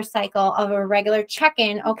regular cycle of a regular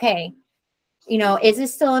check-in. Okay. Is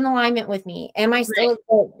this still in alignment with me? Am I still,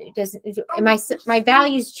 my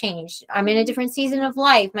values changed? I'm in a different season of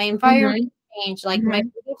life. My environment changed. Like my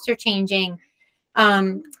beliefs are changing.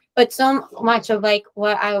 But so much of like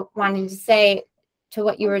what I wanted to say to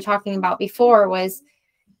what you were talking about before was,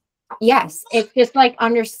 yes, it's just like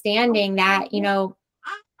understanding that,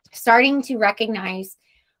 starting to recognize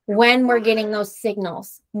when we're getting those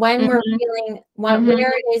signals, when we're feeling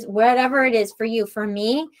where it is, whatever it is for you. For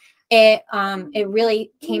me, it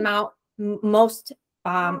really came out most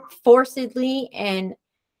forcedly and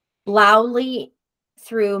loudly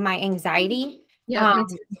through my anxiety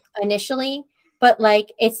initially. But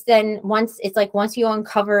like once you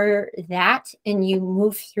uncover that and you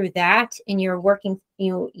move through that and you're working,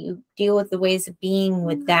 you deal with the ways of being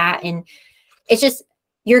with that. And it's just,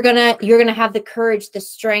 you're gonna have the courage, the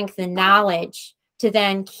strength, the knowledge to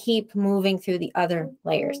then keep moving through the other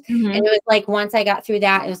layers. And it was like, once I got through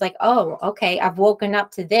that, it was like, oh, okay, I've woken up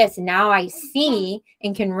to this. And now I see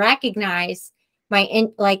and can recognize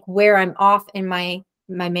like where I'm off in my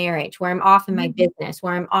marriage, where I'm off in my business,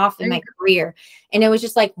 where I'm off in my career. And it was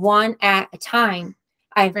just like one at a time.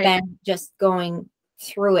 I've been just going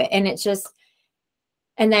through it. And it's just,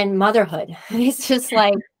 and then motherhood, it's just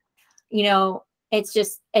like, you know, it's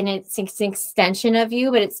just, and it's an extension of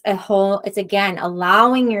you, but it's again,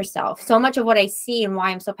 allowing yourself. So much of what I see and why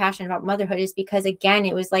I'm so passionate about motherhood is because, again,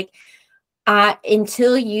 it was like,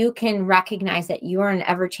 until you can recognize that you are an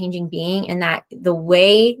ever-changing being and that the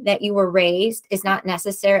way that you were raised is not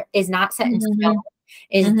necessary, is not set in stone,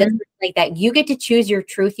 is different, like that you get to choose your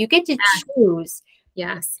truth. You get to choose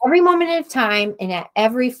every moment of time and at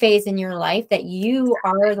every phase in your life that you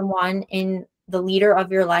are the one in the leader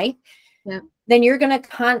of your life. Then you're going to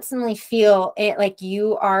constantly feel it like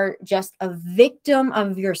you are just a victim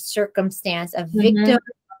of your circumstance, a victim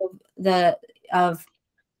of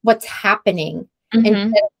what's happening, instead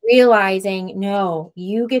of realizing, no,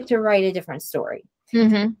 you get to write a different story.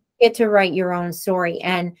 You get to write your own story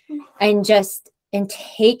and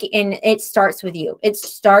it starts with you. It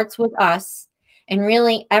starts with us, and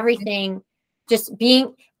really everything just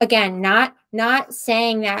being, again, not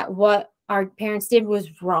saying that what our parents did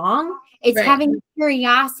was wrong. It's having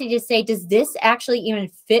curiosity to say, does this actually even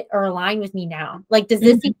fit or align with me now? Like, does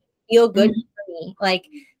this even feel good for me? Like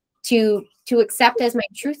to accept as my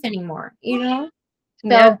truth anymore, you know? So,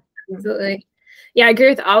 yeah, absolutely. Yeah, I agree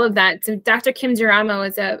with all of that. So Dr. Kim Duramo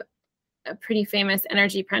is a pretty famous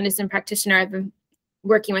energy medicine practitioner. I've been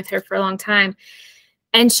working with her for a long time.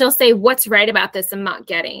 And she'll say, what's right about this I'm not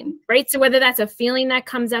getting, right? So whether that's a feeling that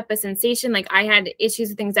comes up, a sensation, like I had issues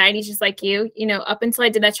with anxiety, just like you know, up until I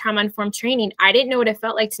did that trauma-informed training, I didn't know what it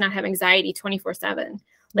felt like to not have anxiety 24/7.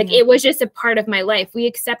 Like it was just a part of my life. We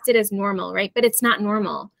accept it as normal, right? But it's not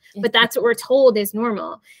normal. But that's what we're told is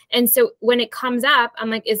normal. And so when it comes up, I'm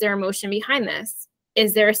like, is there emotion behind this?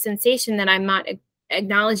 Is there a sensation that I'm not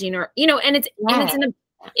acknowledging, or, you know, and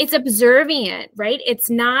it's observing it, right? It's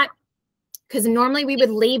not, because normally we would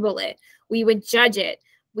label it, we would judge it,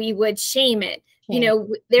 we would shame it. You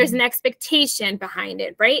know, there's an expectation behind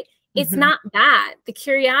it, right? It's not that. The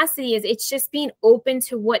curiosity is, it's just being open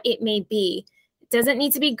to what it may be. It doesn't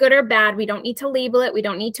need to be good or bad. We don't need to label it. We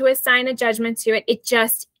don't need to assign a judgment to it. It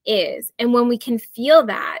just is. And when we can feel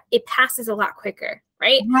that, it passes a lot quicker,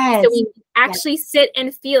 right? So we actually sit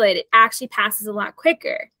and feel it. It actually passes a lot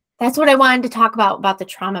quicker. That's what I wanted to talk about the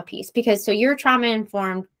trauma piece, because so you're trauma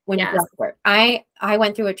informed when you breath work. I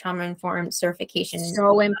went through a trauma informed certification.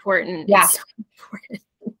 So important. Yeah. So important.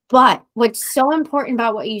 But what's so important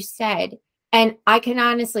about what you said, and I can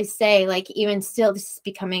honestly say, like, even still, this is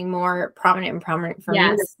becoming more prominent for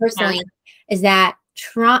me personally, is that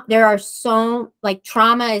there are so, like,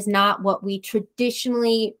 trauma is not what we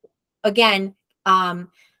traditionally, again,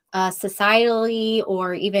 societally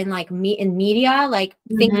or even like in media, like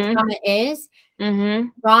think trauma is.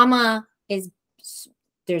 Trauma is,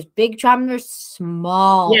 there's big trauma, there's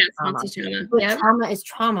small trauma. But trauma is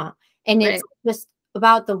trauma, and it's just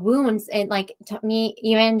about the wounds. And like, to me,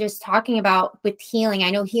 even just talking about with healing, I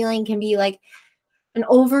know healing can be like an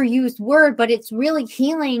overused word, but it's really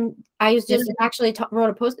healing. I was just actually wrote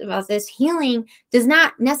a post about this. Healing does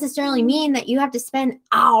not necessarily mean that you have to spend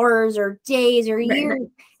hours or days or years.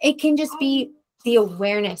 It can just be the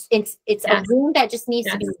awareness. It's a wound that just needs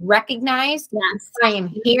to be recognized. I am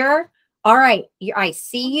here. All right. I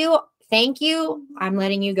see you. Thank you. I'm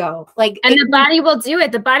letting you go. Like, and the body will do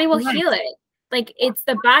it. The body will heal it. Like, it's,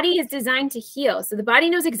 the body is designed to heal. So the body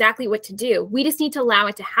knows exactly what to do. We just need to allow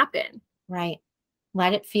it to happen. Right.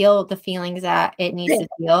 Let it feel the feelings that it needs to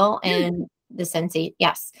feel, and the sensation.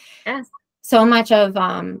 Yes. So much of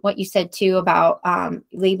what you said too about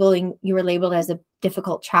labeling, you were labeled as a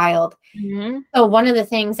difficult child. So one of the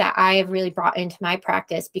things that I have really brought into my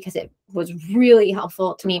practice, because it was really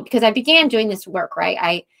helpful to me, because I began doing this work,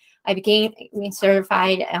 right? I became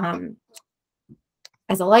certified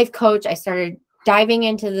as a life coach. I started diving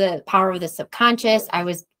into the power of the subconscious. I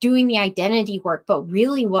was doing the identity work, but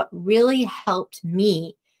really what really helped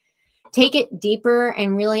me take it deeper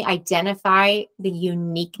and really identify the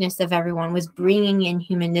uniqueness of everyone was bringing in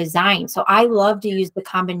human design. So I love to use the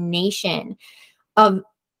combination of,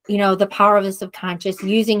 you know, the power of the subconscious,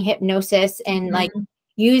 using hypnosis and like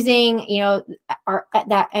using, you know,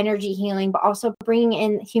 that energy healing, but also bringing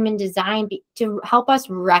in human design to help us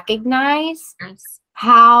recognize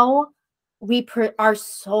how our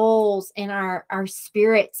souls and our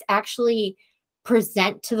spirits actually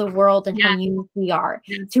present to the world and how unique we are,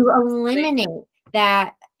 to eliminate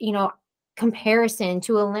that, you know, comparison,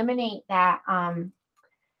 to eliminate that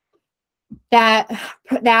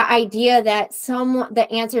that idea that the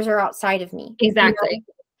answers are outside of me. Exactly. You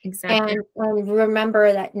know? Exactly. And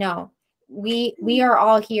remember that, no, we are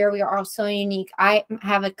all here. We are all so unique. I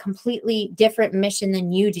have a completely different mission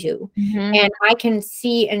than you do. And I can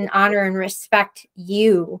see and honor and respect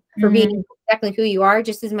you for being exactly who you are,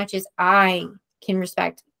 just as much as I can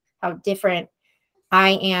respect how different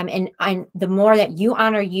I am. And the more that you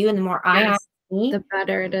honor you and the more I honor me, the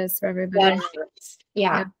better it is for everybody.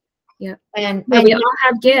 Yeah. And we all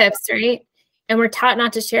have gifts, right? And we're taught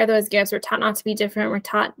not to share those gifts. We're taught not to be different. We're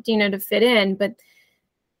taught, to fit in. But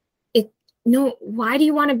why do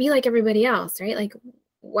you want to be like everybody else, right? Like,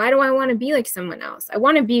 why do I want to be like someone else? I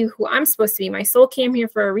want to be who I'm supposed to be. My soul came here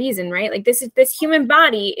for a reason, right? Like this human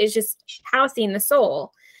body is just housing the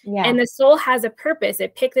soul. Yeah. And the soul has a purpose.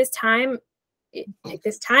 It picked this time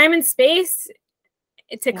and space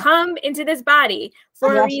to come into this body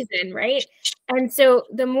for a reason, right? And so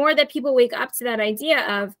the more that people wake up to that idea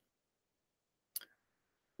of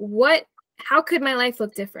how could my life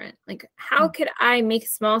look different? Like, how could I make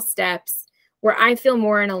small steps where I feel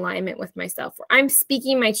more in alignment with myself, where I'm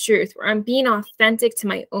speaking my truth, where I'm being authentic to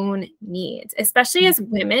my own needs, especially as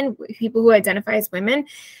women, people who identify as women,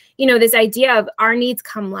 this idea of our needs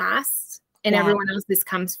come last and everyone else's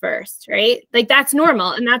comes first, right? Like that's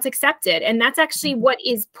normal and that's accepted. And that's actually what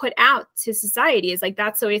is put out to society, is like,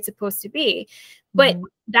 that's the way it's supposed to be. But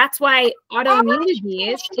that's why autoimmune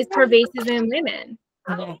disease is pervasive in women.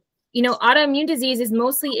 Autoimmune disease is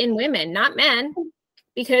mostly in women, not men,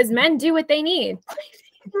 because men do what they need.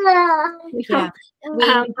 But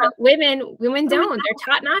women don't. They're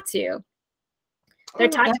taught not to. They're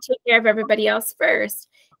taught to take care of everybody else first.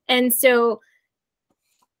 And so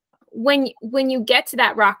when you get to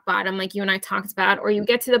that rock bottom, like you and I talked about, or you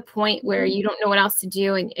get to the point where you don't know what else to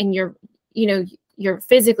do, and you're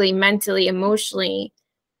physically, mentally, emotionally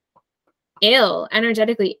ill,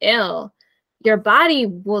 energetically ill, your body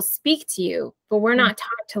will speak to you, but we're not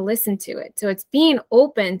taught to listen to it. So it's being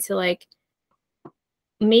open to like,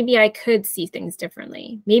 maybe I could see things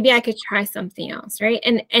differently. Maybe I could try something else, right?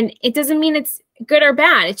 And it doesn't mean it's good or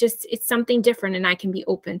bad. It's something different, and I can be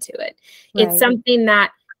open to it. Right. It's something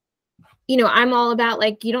that, I'm all about,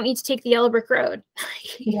 like, you don't need to take the yellow brick road.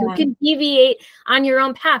 You can deviate on your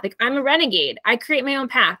own path. Like, I'm a renegade. I create my own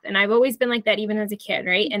path. And I've always been like that, even as a kid,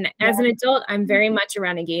 right? And as an adult, I'm very much a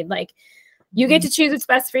renegade. Like, you get to choose what's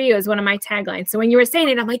best for you is one of my taglines. So when you were saying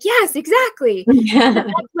it, I'm like, yes, exactly.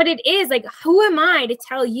 That's what it is. Like, who am I to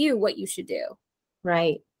tell you what you should do?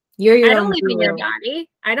 Right. You're your I don't own live guru. in your body.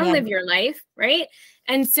 I don't live your life. Right.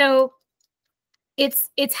 And so it's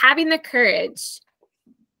having the courage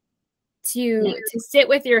to sit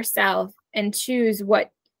with yourself and choose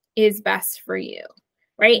what is best for you.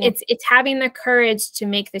 Right. Yeah. It's having the courage to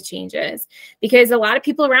make the changes, because a lot of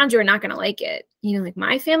people around you are not going to like it. Like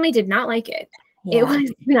my family did not like it. Yeah. It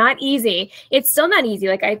was not easy. It's still not easy.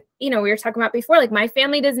 Like we were talking about before, like my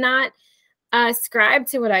family does not ascribe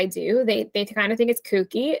to what I do. They kind of think it's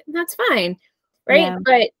kooky. And that's fine. Right. Yeah.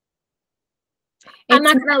 But I'm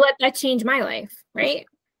not going to let that change my life. Right.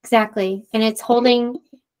 Exactly. And it's holding in,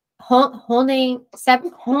 oh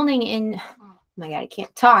my God, I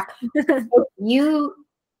can't talk.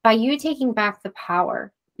 By you taking back the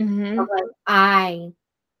power of like, I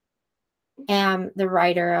am the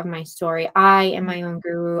writer of my story. I am my own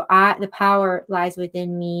guru. The power lies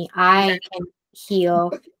within me. I can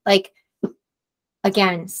heal. Like,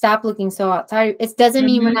 again, stop looking so outside. It doesn't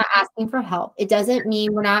mean we're not asking for help. It doesn't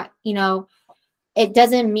mean we're not, it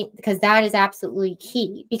doesn't mean, because that is absolutely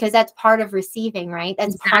key, because that's part of receiving, right?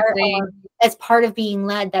 That's part of being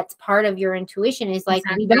led. That's part of your intuition, is like,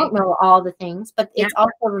 we don't know all the things, but it's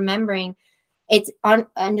also remembering, it's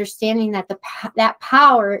understanding that that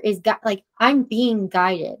power is like, I'm being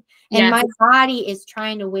guided, and my body is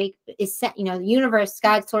trying to the universe,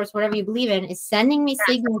 God, source, whatever you believe in, is sending me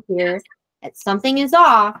signals here that something is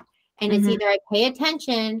off, and it's either I pay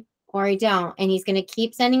attention or I don't. And he's going to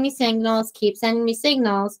keep sending me signals.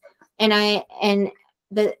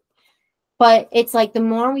 But it's like, the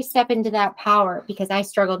more we step into that power, because I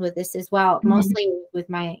struggled with this as well, mostly with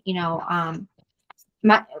my,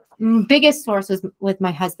 my biggest source was with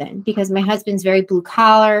my husband, because my husband's very blue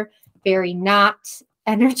collar, very not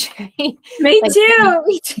energy. Me too.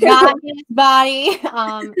 Not in his body.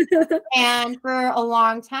 And for a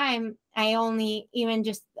long time, even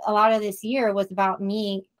just a lot of this year was about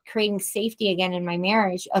me creating safety again in my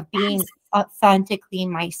marriage, of being authentically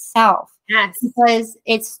myself. Yes. Because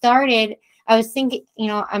it started, I was thinking,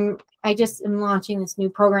 I just am launching this new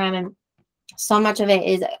program, and so much of it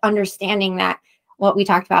is understanding that what we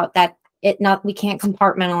talked about, that we can't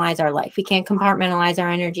compartmentalize our life. We can't compartmentalize our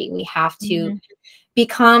energy. We have to be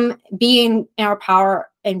in our power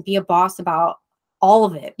and be a boss about all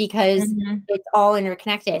of it because Mm-hmm. it's all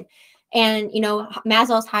interconnected. And,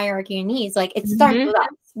 Maslow's hierarchy of needs, like it starts with us.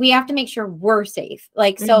 We have to make sure we're safe.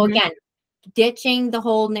 Like, so again, ditching the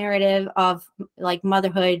whole narrative of like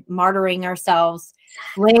motherhood, martyring ourselves,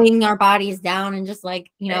 laying our bodies down and just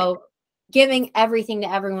like, giving everything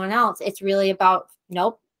to everyone else. It's really about,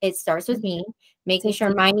 nope, it starts with me, making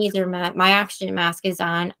sure my needs are met, my oxygen mask is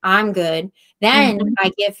on, I'm good. Then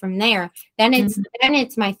I give from there. Then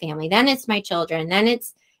it's my family. Then it's my children. Then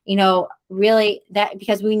it's, really that,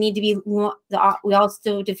 because we need to be, we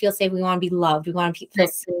also to feel safe. We want to be loved. We want to feel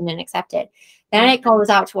seen and accepted. Then it goes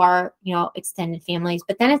out to our, extended families,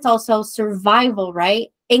 but then it's also survival, right?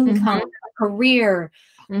 Income, career,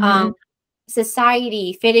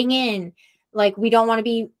 society, fitting in. Like, we don't want to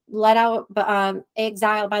be let out,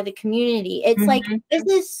 exiled by the community. It's like, this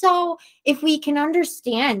is so, if we can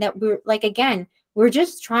understand that we're like, again, we're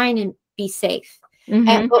just trying to be safe.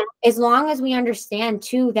 And but as long as we understand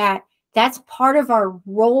too, that that's part of our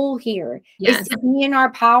role here is to be in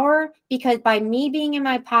our power, because by me being in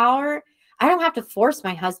my power, I don't have to force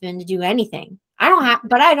my husband to do anything. I don't have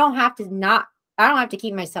to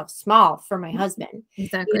keep myself small for my husband.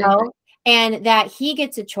 Exactly. And that he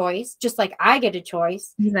gets a choice, just like I get a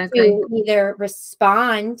choice to either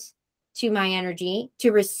respond to my energy,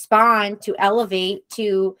 to respond, to elevate,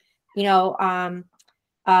 to,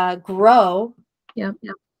 grow,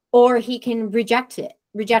 or he can reject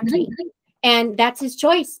me. And that's his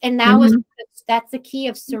choice. And that's the key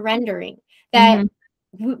of surrendering that.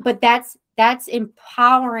 But that's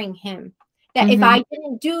empowering him, that if I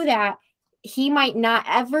didn't do that, he might not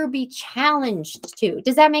ever be challenged to.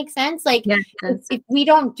 Does that make sense? Like, if we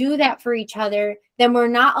don't do that for each other, then we're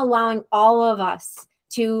not allowing all of us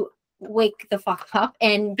to wake the fuck up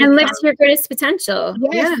and live to your greatest potential.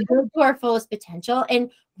 Live to our fullest potential and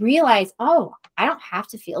realize, oh, I don't have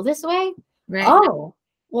to feel this way. Right. Oh,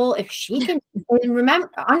 well, if she can, remember,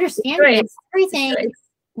 understand everything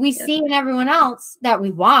we see in everyone else that we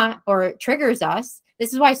want or it triggers us.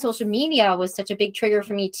 This is why social media was such a big trigger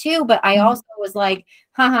for me too. But I also was like,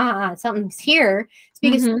 something's here. It's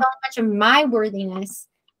because so much of my worthiness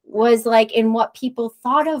was like in what people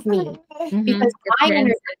thought of me. Because my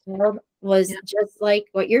inner world was just like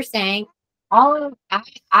what you're saying.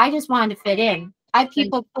 I just wanted to fit in. I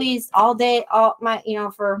people pleased all day, all my,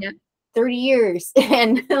 for 30 years.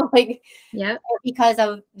 And like, because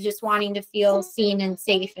of just wanting to feel seen and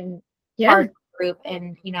safe and part of the group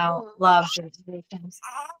and, loved and things.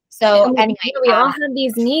 So anyway, we all have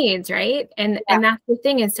these needs, right? And that's the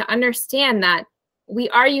thing, is to understand that we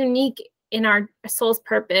are unique in our soul's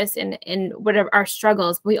purpose and whatever our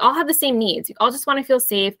struggles. We all have the same needs. We all just want to feel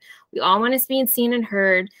safe. We all want to be seen and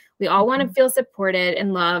heard. We all want to feel supported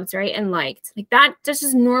and loved, right? And liked. Like that just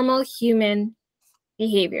is normal human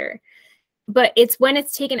behavior. But it's when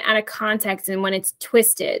it's taken out of context and when it's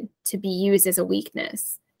twisted to be used as a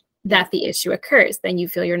weakness that the issue occurs. Then you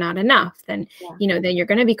feel you're not enough. Then, then you're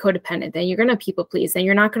going to be codependent. Then you're going to people please. Then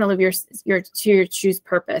you're not going to live your true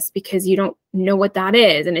purpose because you don't know what that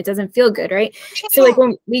is. And it doesn't feel good. Right. So like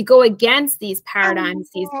when we go against these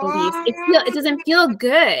paradigms, these beliefs, it doesn't feel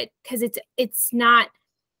good because it's not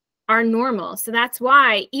our normal. So that's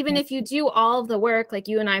why even if you do all of the work like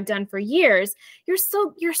you and I've done for years, you're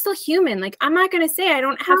still human. Like, I'm not going to say I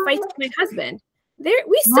don't have fights with my husband.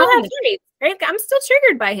 We still have fights, right? I'm still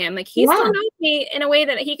triggered by him. Like, he still knows me in a way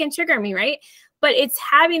that he can trigger me, right? But it's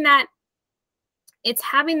having that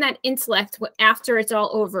intellect after it's all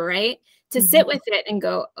over, right? To sit with it and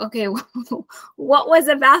go, okay, what was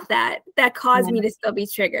about that caused me to still be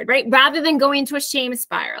triggered, right? Rather than going into a shame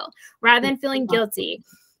spiral, rather than feeling guilty.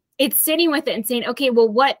 It's sitting with it and saying, okay, well,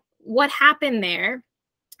 what happened there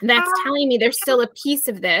that's telling me there's still a piece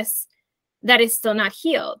of this that is still not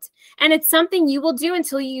healed. And it's something you will do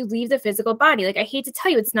until you leave the physical body. Like, I hate to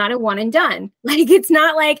tell you, it's not a one and done. Like, it's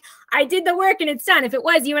not like I did the work and it's done. If it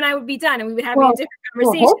was, you and I would be done and we would have a different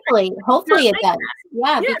conversation. Well, hopefully it does.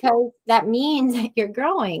 Yeah, because that means that you're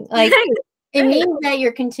growing. Like, it means that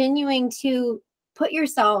you're continuing to put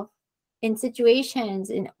yourself in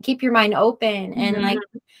situations and keep your mind open. And like,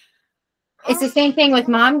 it's the same thing with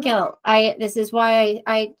mom guilt. This is why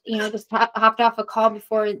I just hopped off a call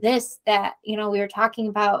before this that, we were talking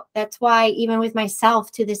about. That's why even with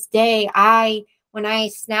myself to this day, when I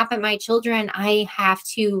snap at my children, I have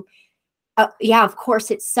to, of course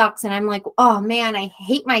it sucks. And I'm like, oh man, I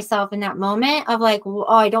hate myself in that moment of like, oh,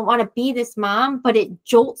 I don't want to be this mom, but it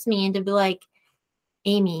jolts me into be like,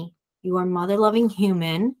 Amy, you are a mother loving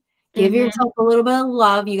human. Give yourself a little bit of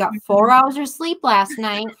love. You got 4 hours of sleep last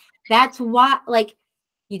night. That's why, like,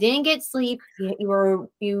 you didn't get sleep,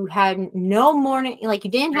 you had no morning, like you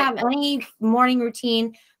didn't have any morning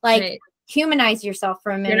routine, like humanize yourself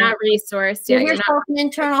for a minute. You're not resourced. Give yourself an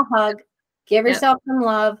internal hug, give yourself some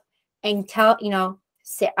love, and tell,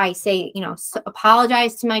 I say,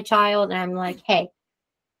 apologize to my child. And I'm like, hey,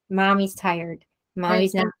 mommy's tired.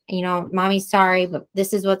 Mommy's not, mommy's sorry, but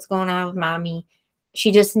this is what's going on with mommy.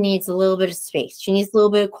 She just needs a little bit of space. She needs a little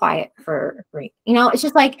bit of quiet for a break. It's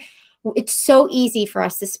just like, it's so easy for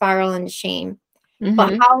us to spiral into shame. Mm-hmm.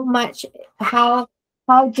 But how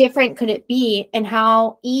different could it be, and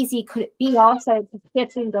how easy could it be also to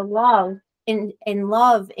get into love and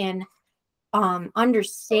love and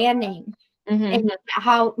understanding, mm-hmm. and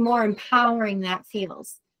how more empowering that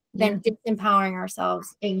feels than disempowering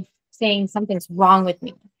ourselves and saying something's wrong with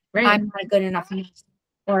me. Right. I'm not good enough.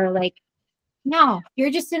 Or like, no, you're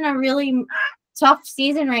just in a really tough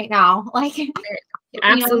season right now. Like,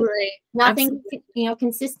 absolutely. Nothing, absolutely.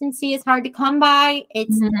 Consistency is hard to come by.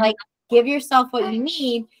 It's mm-hmm. like, give yourself what you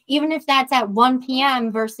need, even if that's at 1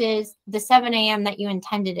 p.m. versus the 7 a.m. that you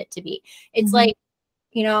intended it to be. It's mm-hmm. like,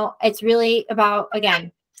 it's really about,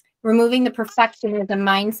 again, removing the perfectionism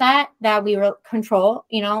mindset that we control.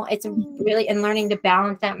 It's really, and learning to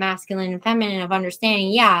balance that masculine and feminine of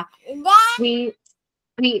understanding. Yeah, we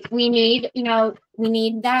need, we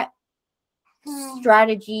need that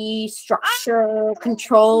strategy, structure,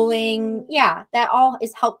 controlling. Yeah, that all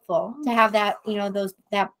is helpful to have that,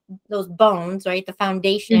 those bones, right? The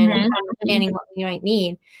foundation, mm-hmm. of understanding what we might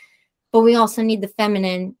need. But we also need the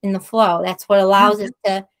feminine in the flow. That's what allows mm-hmm. us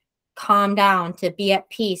to calm down, to be at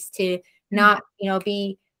peace, to not,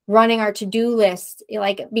 be running our to-do list,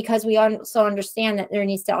 like, because we also understand that there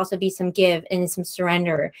needs to also be some give and some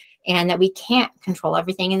surrender, and that we can't control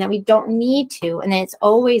everything, and that we don't need to, and that it's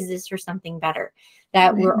always this or something better,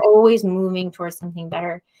 that mm-hmm. we're always moving towards something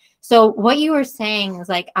better. So what you were saying is,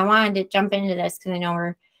 like, I wanted to jump into this because I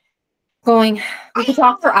know we could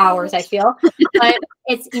talk for hours, I feel, but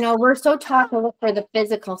it's, we're so taught to look for the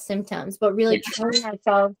physical symptoms, but really training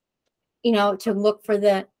ourselves, to look for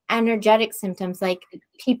the energetic symptoms, like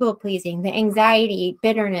people pleasing, the anxiety,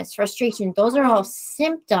 bitterness, frustration. Those are all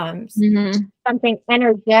symptoms, mm-hmm. something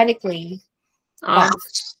energetically off,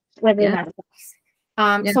 whether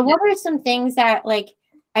that's so what are some things that, like,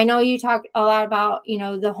 I know you talk a lot about,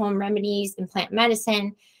 the home remedies and plant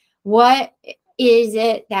medicine. What is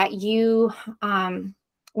it that you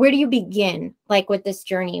where do you begin, like, with this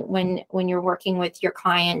journey when you're working with your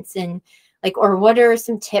clients, and like, or what are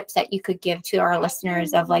some tips that you could give to our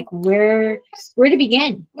listeners of, like, where to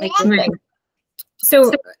begin? Like, right.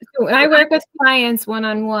 So when I work with clients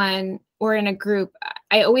one-on-one or in a group,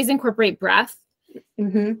 I always incorporate breath,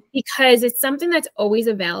 mm-hmm. because it's something that's always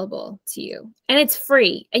available to you, and it's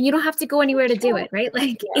free, and you don't have to go anywhere to do it, right?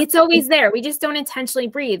 Like, it's always there. We just don't intentionally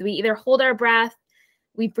breathe. We either hold our breath,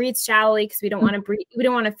 we breathe shallowly because we don't want to breathe. We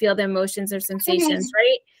don't want to feel the emotions or sensations,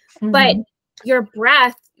 right? Mm-hmm. But your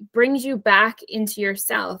breath brings you back into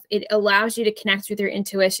yourself. It allows you to connect with your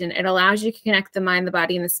intuition. It allows you to connect the mind, the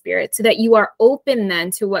body, and the spirit, so that you are open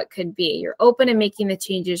then to what could be. You're open to making the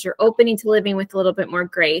changes. You're opening to living with a little bit more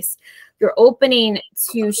grace. You're opening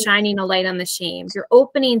to shining a light on the shame. You're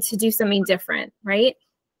opening to do something different, right?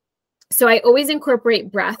 So I always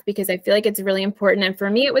incorporate breath because I feel like it's really important. And for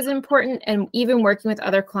me, it was important. And even working with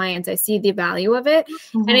other clients, I see the value of it.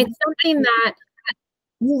 Mm-hmm. And it's something that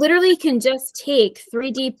you literally can just take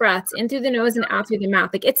 3 deep breaths in through the nose and out through the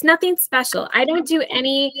mouth. Like, it's nothing special. I don't do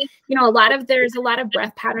any, there's a lot of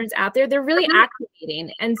breath patterns out there. They're really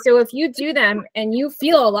activating. And so if you do them and you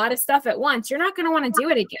feel a lot of stuff at once, you're not going to want to do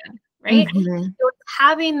it again. Right. Mm-hmm. So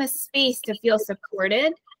having the space to feel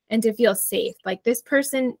supported and to feel safe, like, this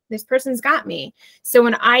person's got me. So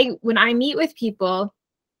when I meet with people,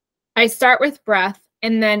 I start with breath,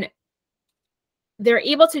 and then they're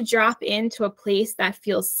able to drop into a place that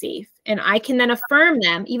feels safe. And I can then affirm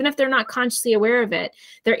them, even if they're not consciously aware of it.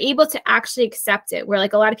 They're able to actually accept it, where,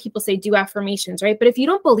 like, a lot of people say do affirmations, right? But if you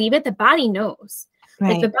don't believe it, the body knows.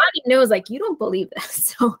 Right. Like, the body knows, like, you don't believe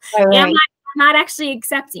this. So right. I'm not actually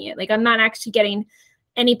accepting it. Like, I'm not actually getting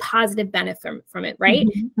any positive benefit from it, right?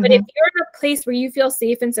 Mm-hmm. But if you're in a place where you feel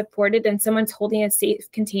safe and supported, and someone's holding a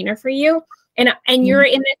safe container for you, and you're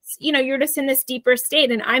in this, you're just in this deeper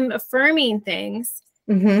state, and I'm affirming things,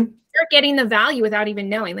 mm-hmm. you're getting the value without even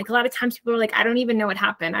knowing. Like, a lot of times people are like, I don't even know what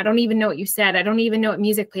happened. I don't even know what you said. I don't even know what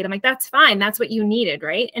music played. I'm like, that's fine. That's what you needed,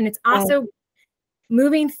 right? And it's also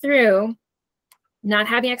moving through, not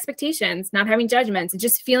having expectations, not having judgments, and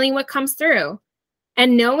just feeling what comes through,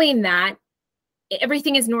 and knowing that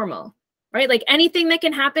everything is normal. right? Like anything that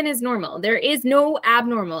can happen is normal. There is no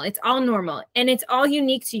abnormal. It's all normal. And it's all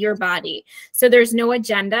unique to your body. So there's no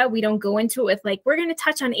agenda. We don't go into it with like, we're going to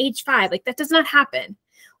touch on age 5. Like that does not happen.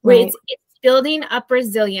 Where it's building up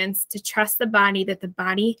resilience to trust the body, that the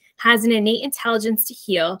body has an innate intelligence to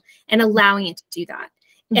heal, and allowing it to do that.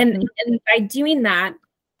 And by doing that,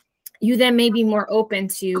 you then may be more open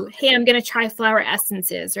to, hey, I'm going to try flower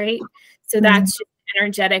essences, right? So that's just an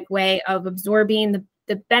energetic way of absorbing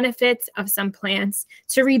the benefits of some plants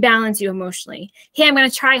to rebalance you emotionally. Hey, I'm going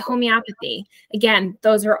to try homeopathy. Again,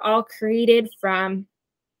 those are all created from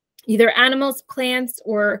either animals, plants,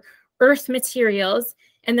 or earth materials,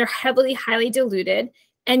 and they're highly diluted,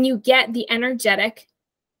 and you get the energetic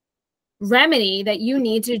remedy that you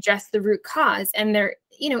need to address the root cause. And they're,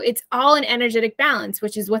 it's all an energetic balance,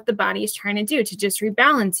 which is what the body is trying to do, to just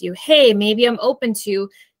rebalance you. Hey, maybe I'm open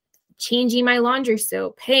to changing my laundry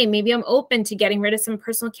soap. Hey, maybe I'm open to getting rid of some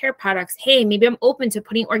personal care products. Hey, maybe I'm open to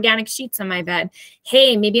putting organic sheets on my bed.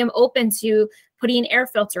 Hey, maybe I'm open to putting an air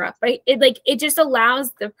filter up, right? It just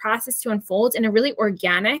allows the process to unfold in a really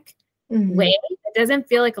organic way. It doesn't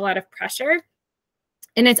feel like a lot of pressure.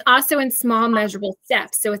 And it's also in small, measurable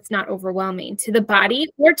steps. So it's not overwhelming to the body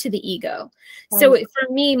or to the ego. So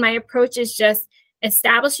for me, my approach is just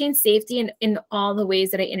establishing safety in all the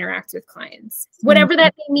ways that I interact with clients, whatever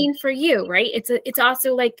that may mean for you, right? It's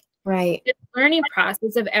also like, the learning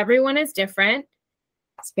process of everyone is different.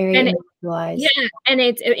 It's very individualized. Yeah. And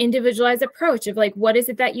it's an individualized approach of like, what is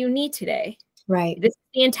it that you need today? Right. This is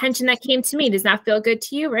the intention that came to me. Does that feel good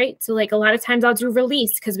to you? Right. So like a lot of times I'll do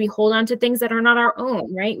release because we hold on to things that are not our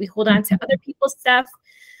own, right? We hold on to other people's stuff.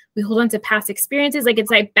 We hold on to past experiences. Like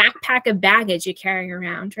it's like backpack of baggage you're carrying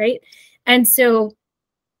around. Right. And so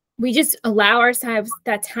we just allow ourselves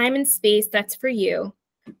that time and space that's for you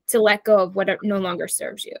to let go of what no longer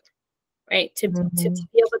serves you. Right. To be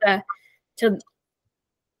able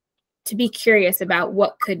to be curious about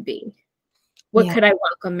what could be, what could I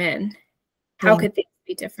welcome in? How could things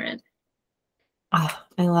be different? Oh,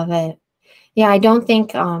 I love it. Yeah, I don't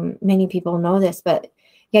think many people know this, but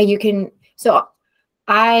yeah, you can. So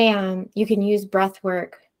you can use breath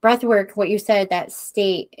work. Breath work, what you said, that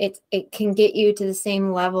state, it can get you to the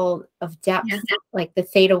same level of depth, like the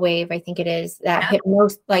theta wave, I think it is, that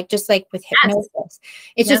hypnosis, like just like with hypnosis.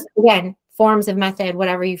 It's just, again, forms of method,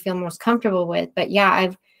 whatever you feel most comfortable with. But yeah,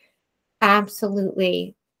 I've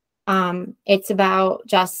absolutely, it's about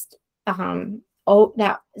just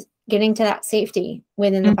that getting to that safety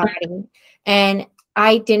within the body. And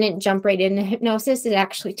I didn't jump right into hypnosis. It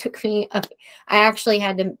actually took me I actually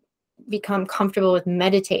had to become comfortable with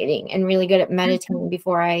meditating and really good at meditating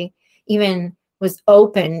before I even was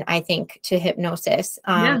open, I think, to hypnosis.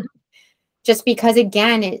 Just because,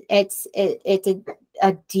 again, it's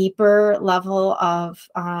a deeper level of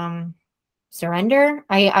surrender.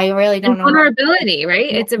 I really don't know. Vulnerability,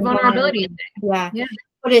 right? It's a vulnerability thing. Yeah.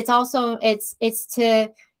 But it's also it's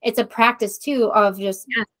a practice too of just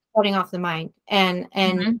shutting off the mind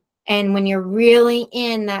and when you're really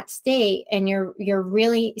in that state and you're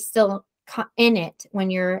really still in it,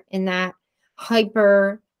 when you're in that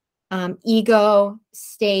hyper ego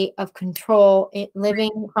state of control,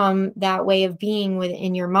 living from that way of being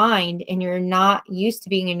within your mind, and you're not used to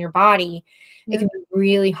being in your body, it can be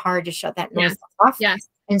really hard to shut that noise off.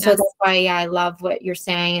 And so that's why I love what you're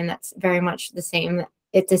saying, and that's very much the same.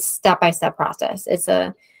 It's a step-by-step process. It's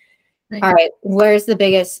all right, where's the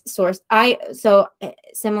biggest source?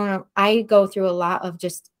 Similar, I go through a lot of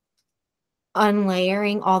just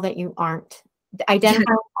unlayering all that you aren't.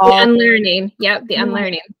 Identifying all the unlearning. The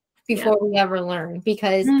unlearning. Before we ever learn,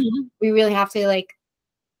 because we really have to like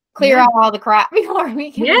clear out all the crap before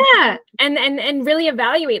we can. And really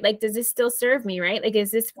evaluate, like, does this still serve me, right? Like,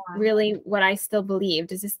 is this really what I still believe?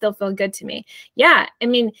 Does this still feel good to me? I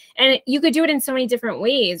mean, and you could do it in so many different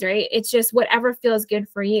ways, right? It's just whatever feels good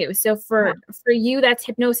for you. So for you, that's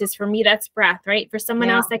hypnosis. For me, that's breath, right? For someone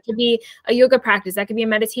else, that could be a yoga practice. That could be a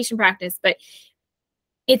meditation practice, but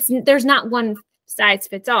there's not one size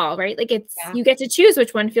fits all, right? Like you get to choose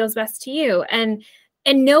which one feels best to you. And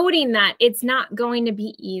noting that it's not going to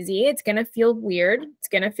be easy. It's going to feel weird. It's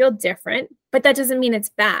going to feel different, but that doesn't mean it's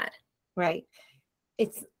bad. Right.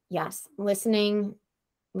 It's listening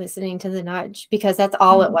to the nudge, because that's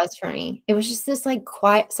all it was for me. It was just this like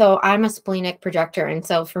quiet. So I'm a splenic projector. And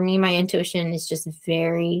so for me, my intuition is just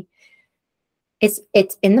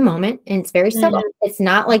it's in the moment, and it's very subtle. It's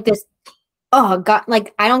not like this, gut,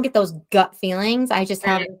 like I don't get those gut feelings. I just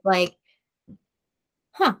have like,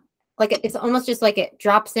 like it's almost just like it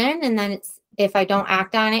drops in, and then if I don't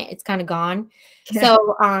act on it, it's kind of gone.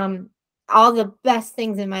 So all the best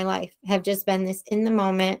things in my life have just been this in the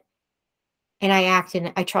moment, and I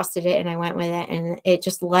acted, I trusted it, and I went with it, and it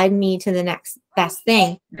just led me to the next best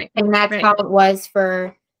thing. Right. And that's how it was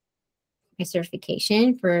for my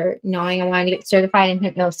certification, for knowing I wanted to get certified in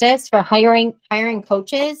hypnosis, for hiring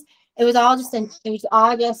coaches. It was all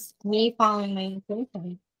just me following my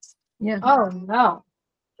intuition. Yeah. Oh no.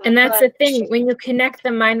 And that's the thing, when you connect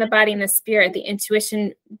the mind, the body, and the spirit, the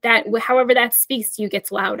intuition, that however that speaks to you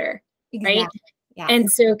gets louder. Exactly. Right. Yeah.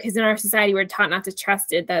 And so, because in our society, we're taught not to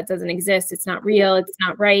trust it, that doesn't exist. It's not real. It's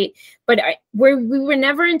not right. But we were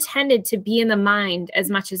never intended to be in the mind as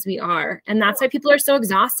much as we are. And that's why people are so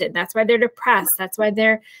exhausted. That's why they're depressed. That's why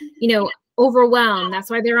they're, overwhelmed. That's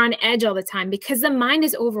why they're on edge all the time, because the mind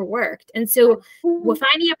is overworked. And so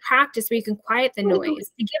finding a practice where you can quiet the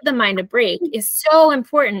noise to give the mind a break is so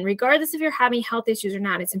important, regardless if you're having health issues or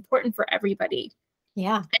not. It's important for everybody.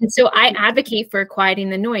 Yeah. And so I advocate for quieting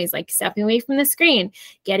the noise, like stepping away from the screen,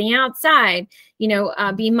 getting outside,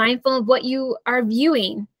 be mindful of what you are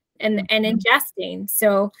viewing and ingesting.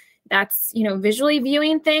 So that's, visually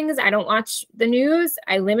viewing things. I don't watch the news.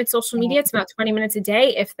 I limit social media to about 20 minutes a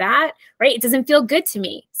day, if that, right? It doesn't feel good to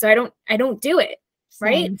me. So I don't do it.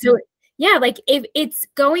 Right. So yeah, like if it's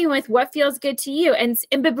going with what feels good to you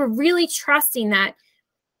but really trusting that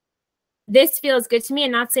this feels good to me,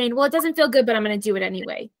 and not saying, well, it doesn't feel good, but I'm going to do it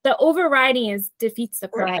anyway. The overriding defeats the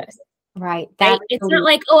purpose. Right. It's not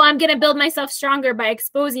like, oh, I'm going to build myself stronger by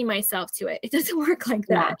exposing myself to it. It doesn't work like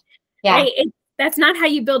that. Yeah. Right? That's not how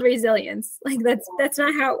you build resilience. Like that's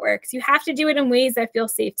not how it works. You have to do it in ways that feel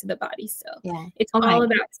safe to the body still. Yeah. It's all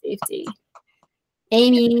about safety.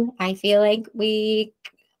 Amy, I feel like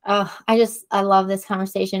I love this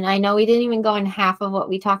conversation. I know we didn't even go in half of what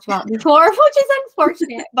we talked about before, which is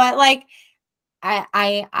unfortunate, but like,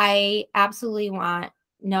 I absolutely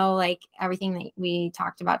like everything that we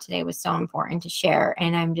talked about today was so important to share.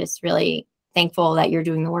 And I'm just really thankful that you're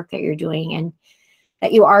doing the work that you're doing and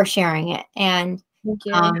that you are sharing it. And thank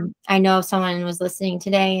you. I know someone was listening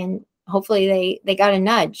today, and hopefully they got a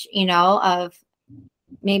nudge, of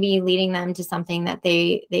maybe leading them to something that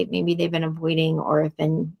they've been avoiding, or have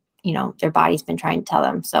been, their body's been trying to tell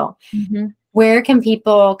them. So where can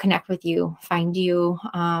people connect with you, find you?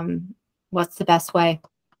 What's the best way?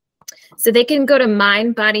 So they can go to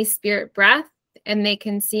Mind, Body, Spirit, Breath, and they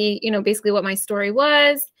can see, basically what my story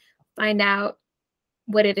was, find out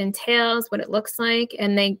what it entails, what it looks like,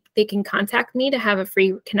 and they can contact me to have a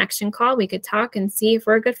free connection call. We could talk and see if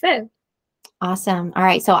we're a good fit. Awesome. All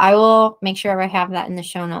right. So I will make sure I have that in the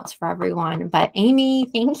show notes for everyone. But Amy,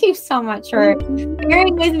 thank you so much for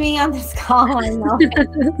bearing with me on this call. I know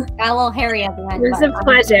got a little hairy at the end. It was a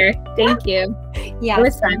pleasure. Thank you. Yeah. It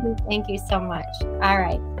was fun. Thank you so much. All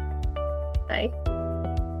right. Bye.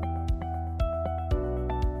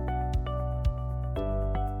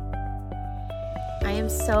 I am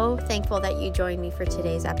so thankful that you joined me for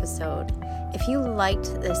today's episode. If you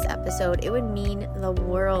liked this episode, it would mean the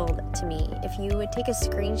world to me if you would take a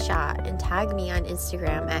screenshot and tag me on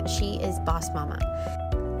Instagram at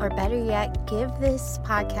SheIsBossMama. Or better yet, give this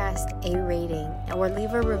podcast a rating or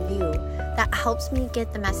leave a review. That helps me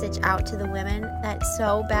get the message out to the women that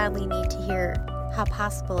so badly need to hear how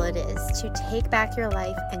possible it is to take back your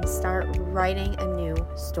life and start writing a new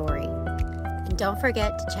story. And don't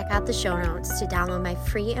forget to check out the show notes to download my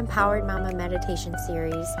free Empowered Mama meditation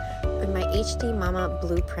series and my HD Mama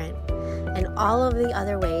blueprint, and all of the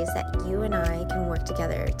other ways that you and I can work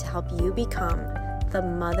together to help you become the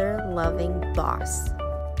mother-loving boss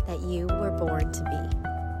that you were born to be.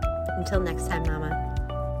 Until next time, Mama.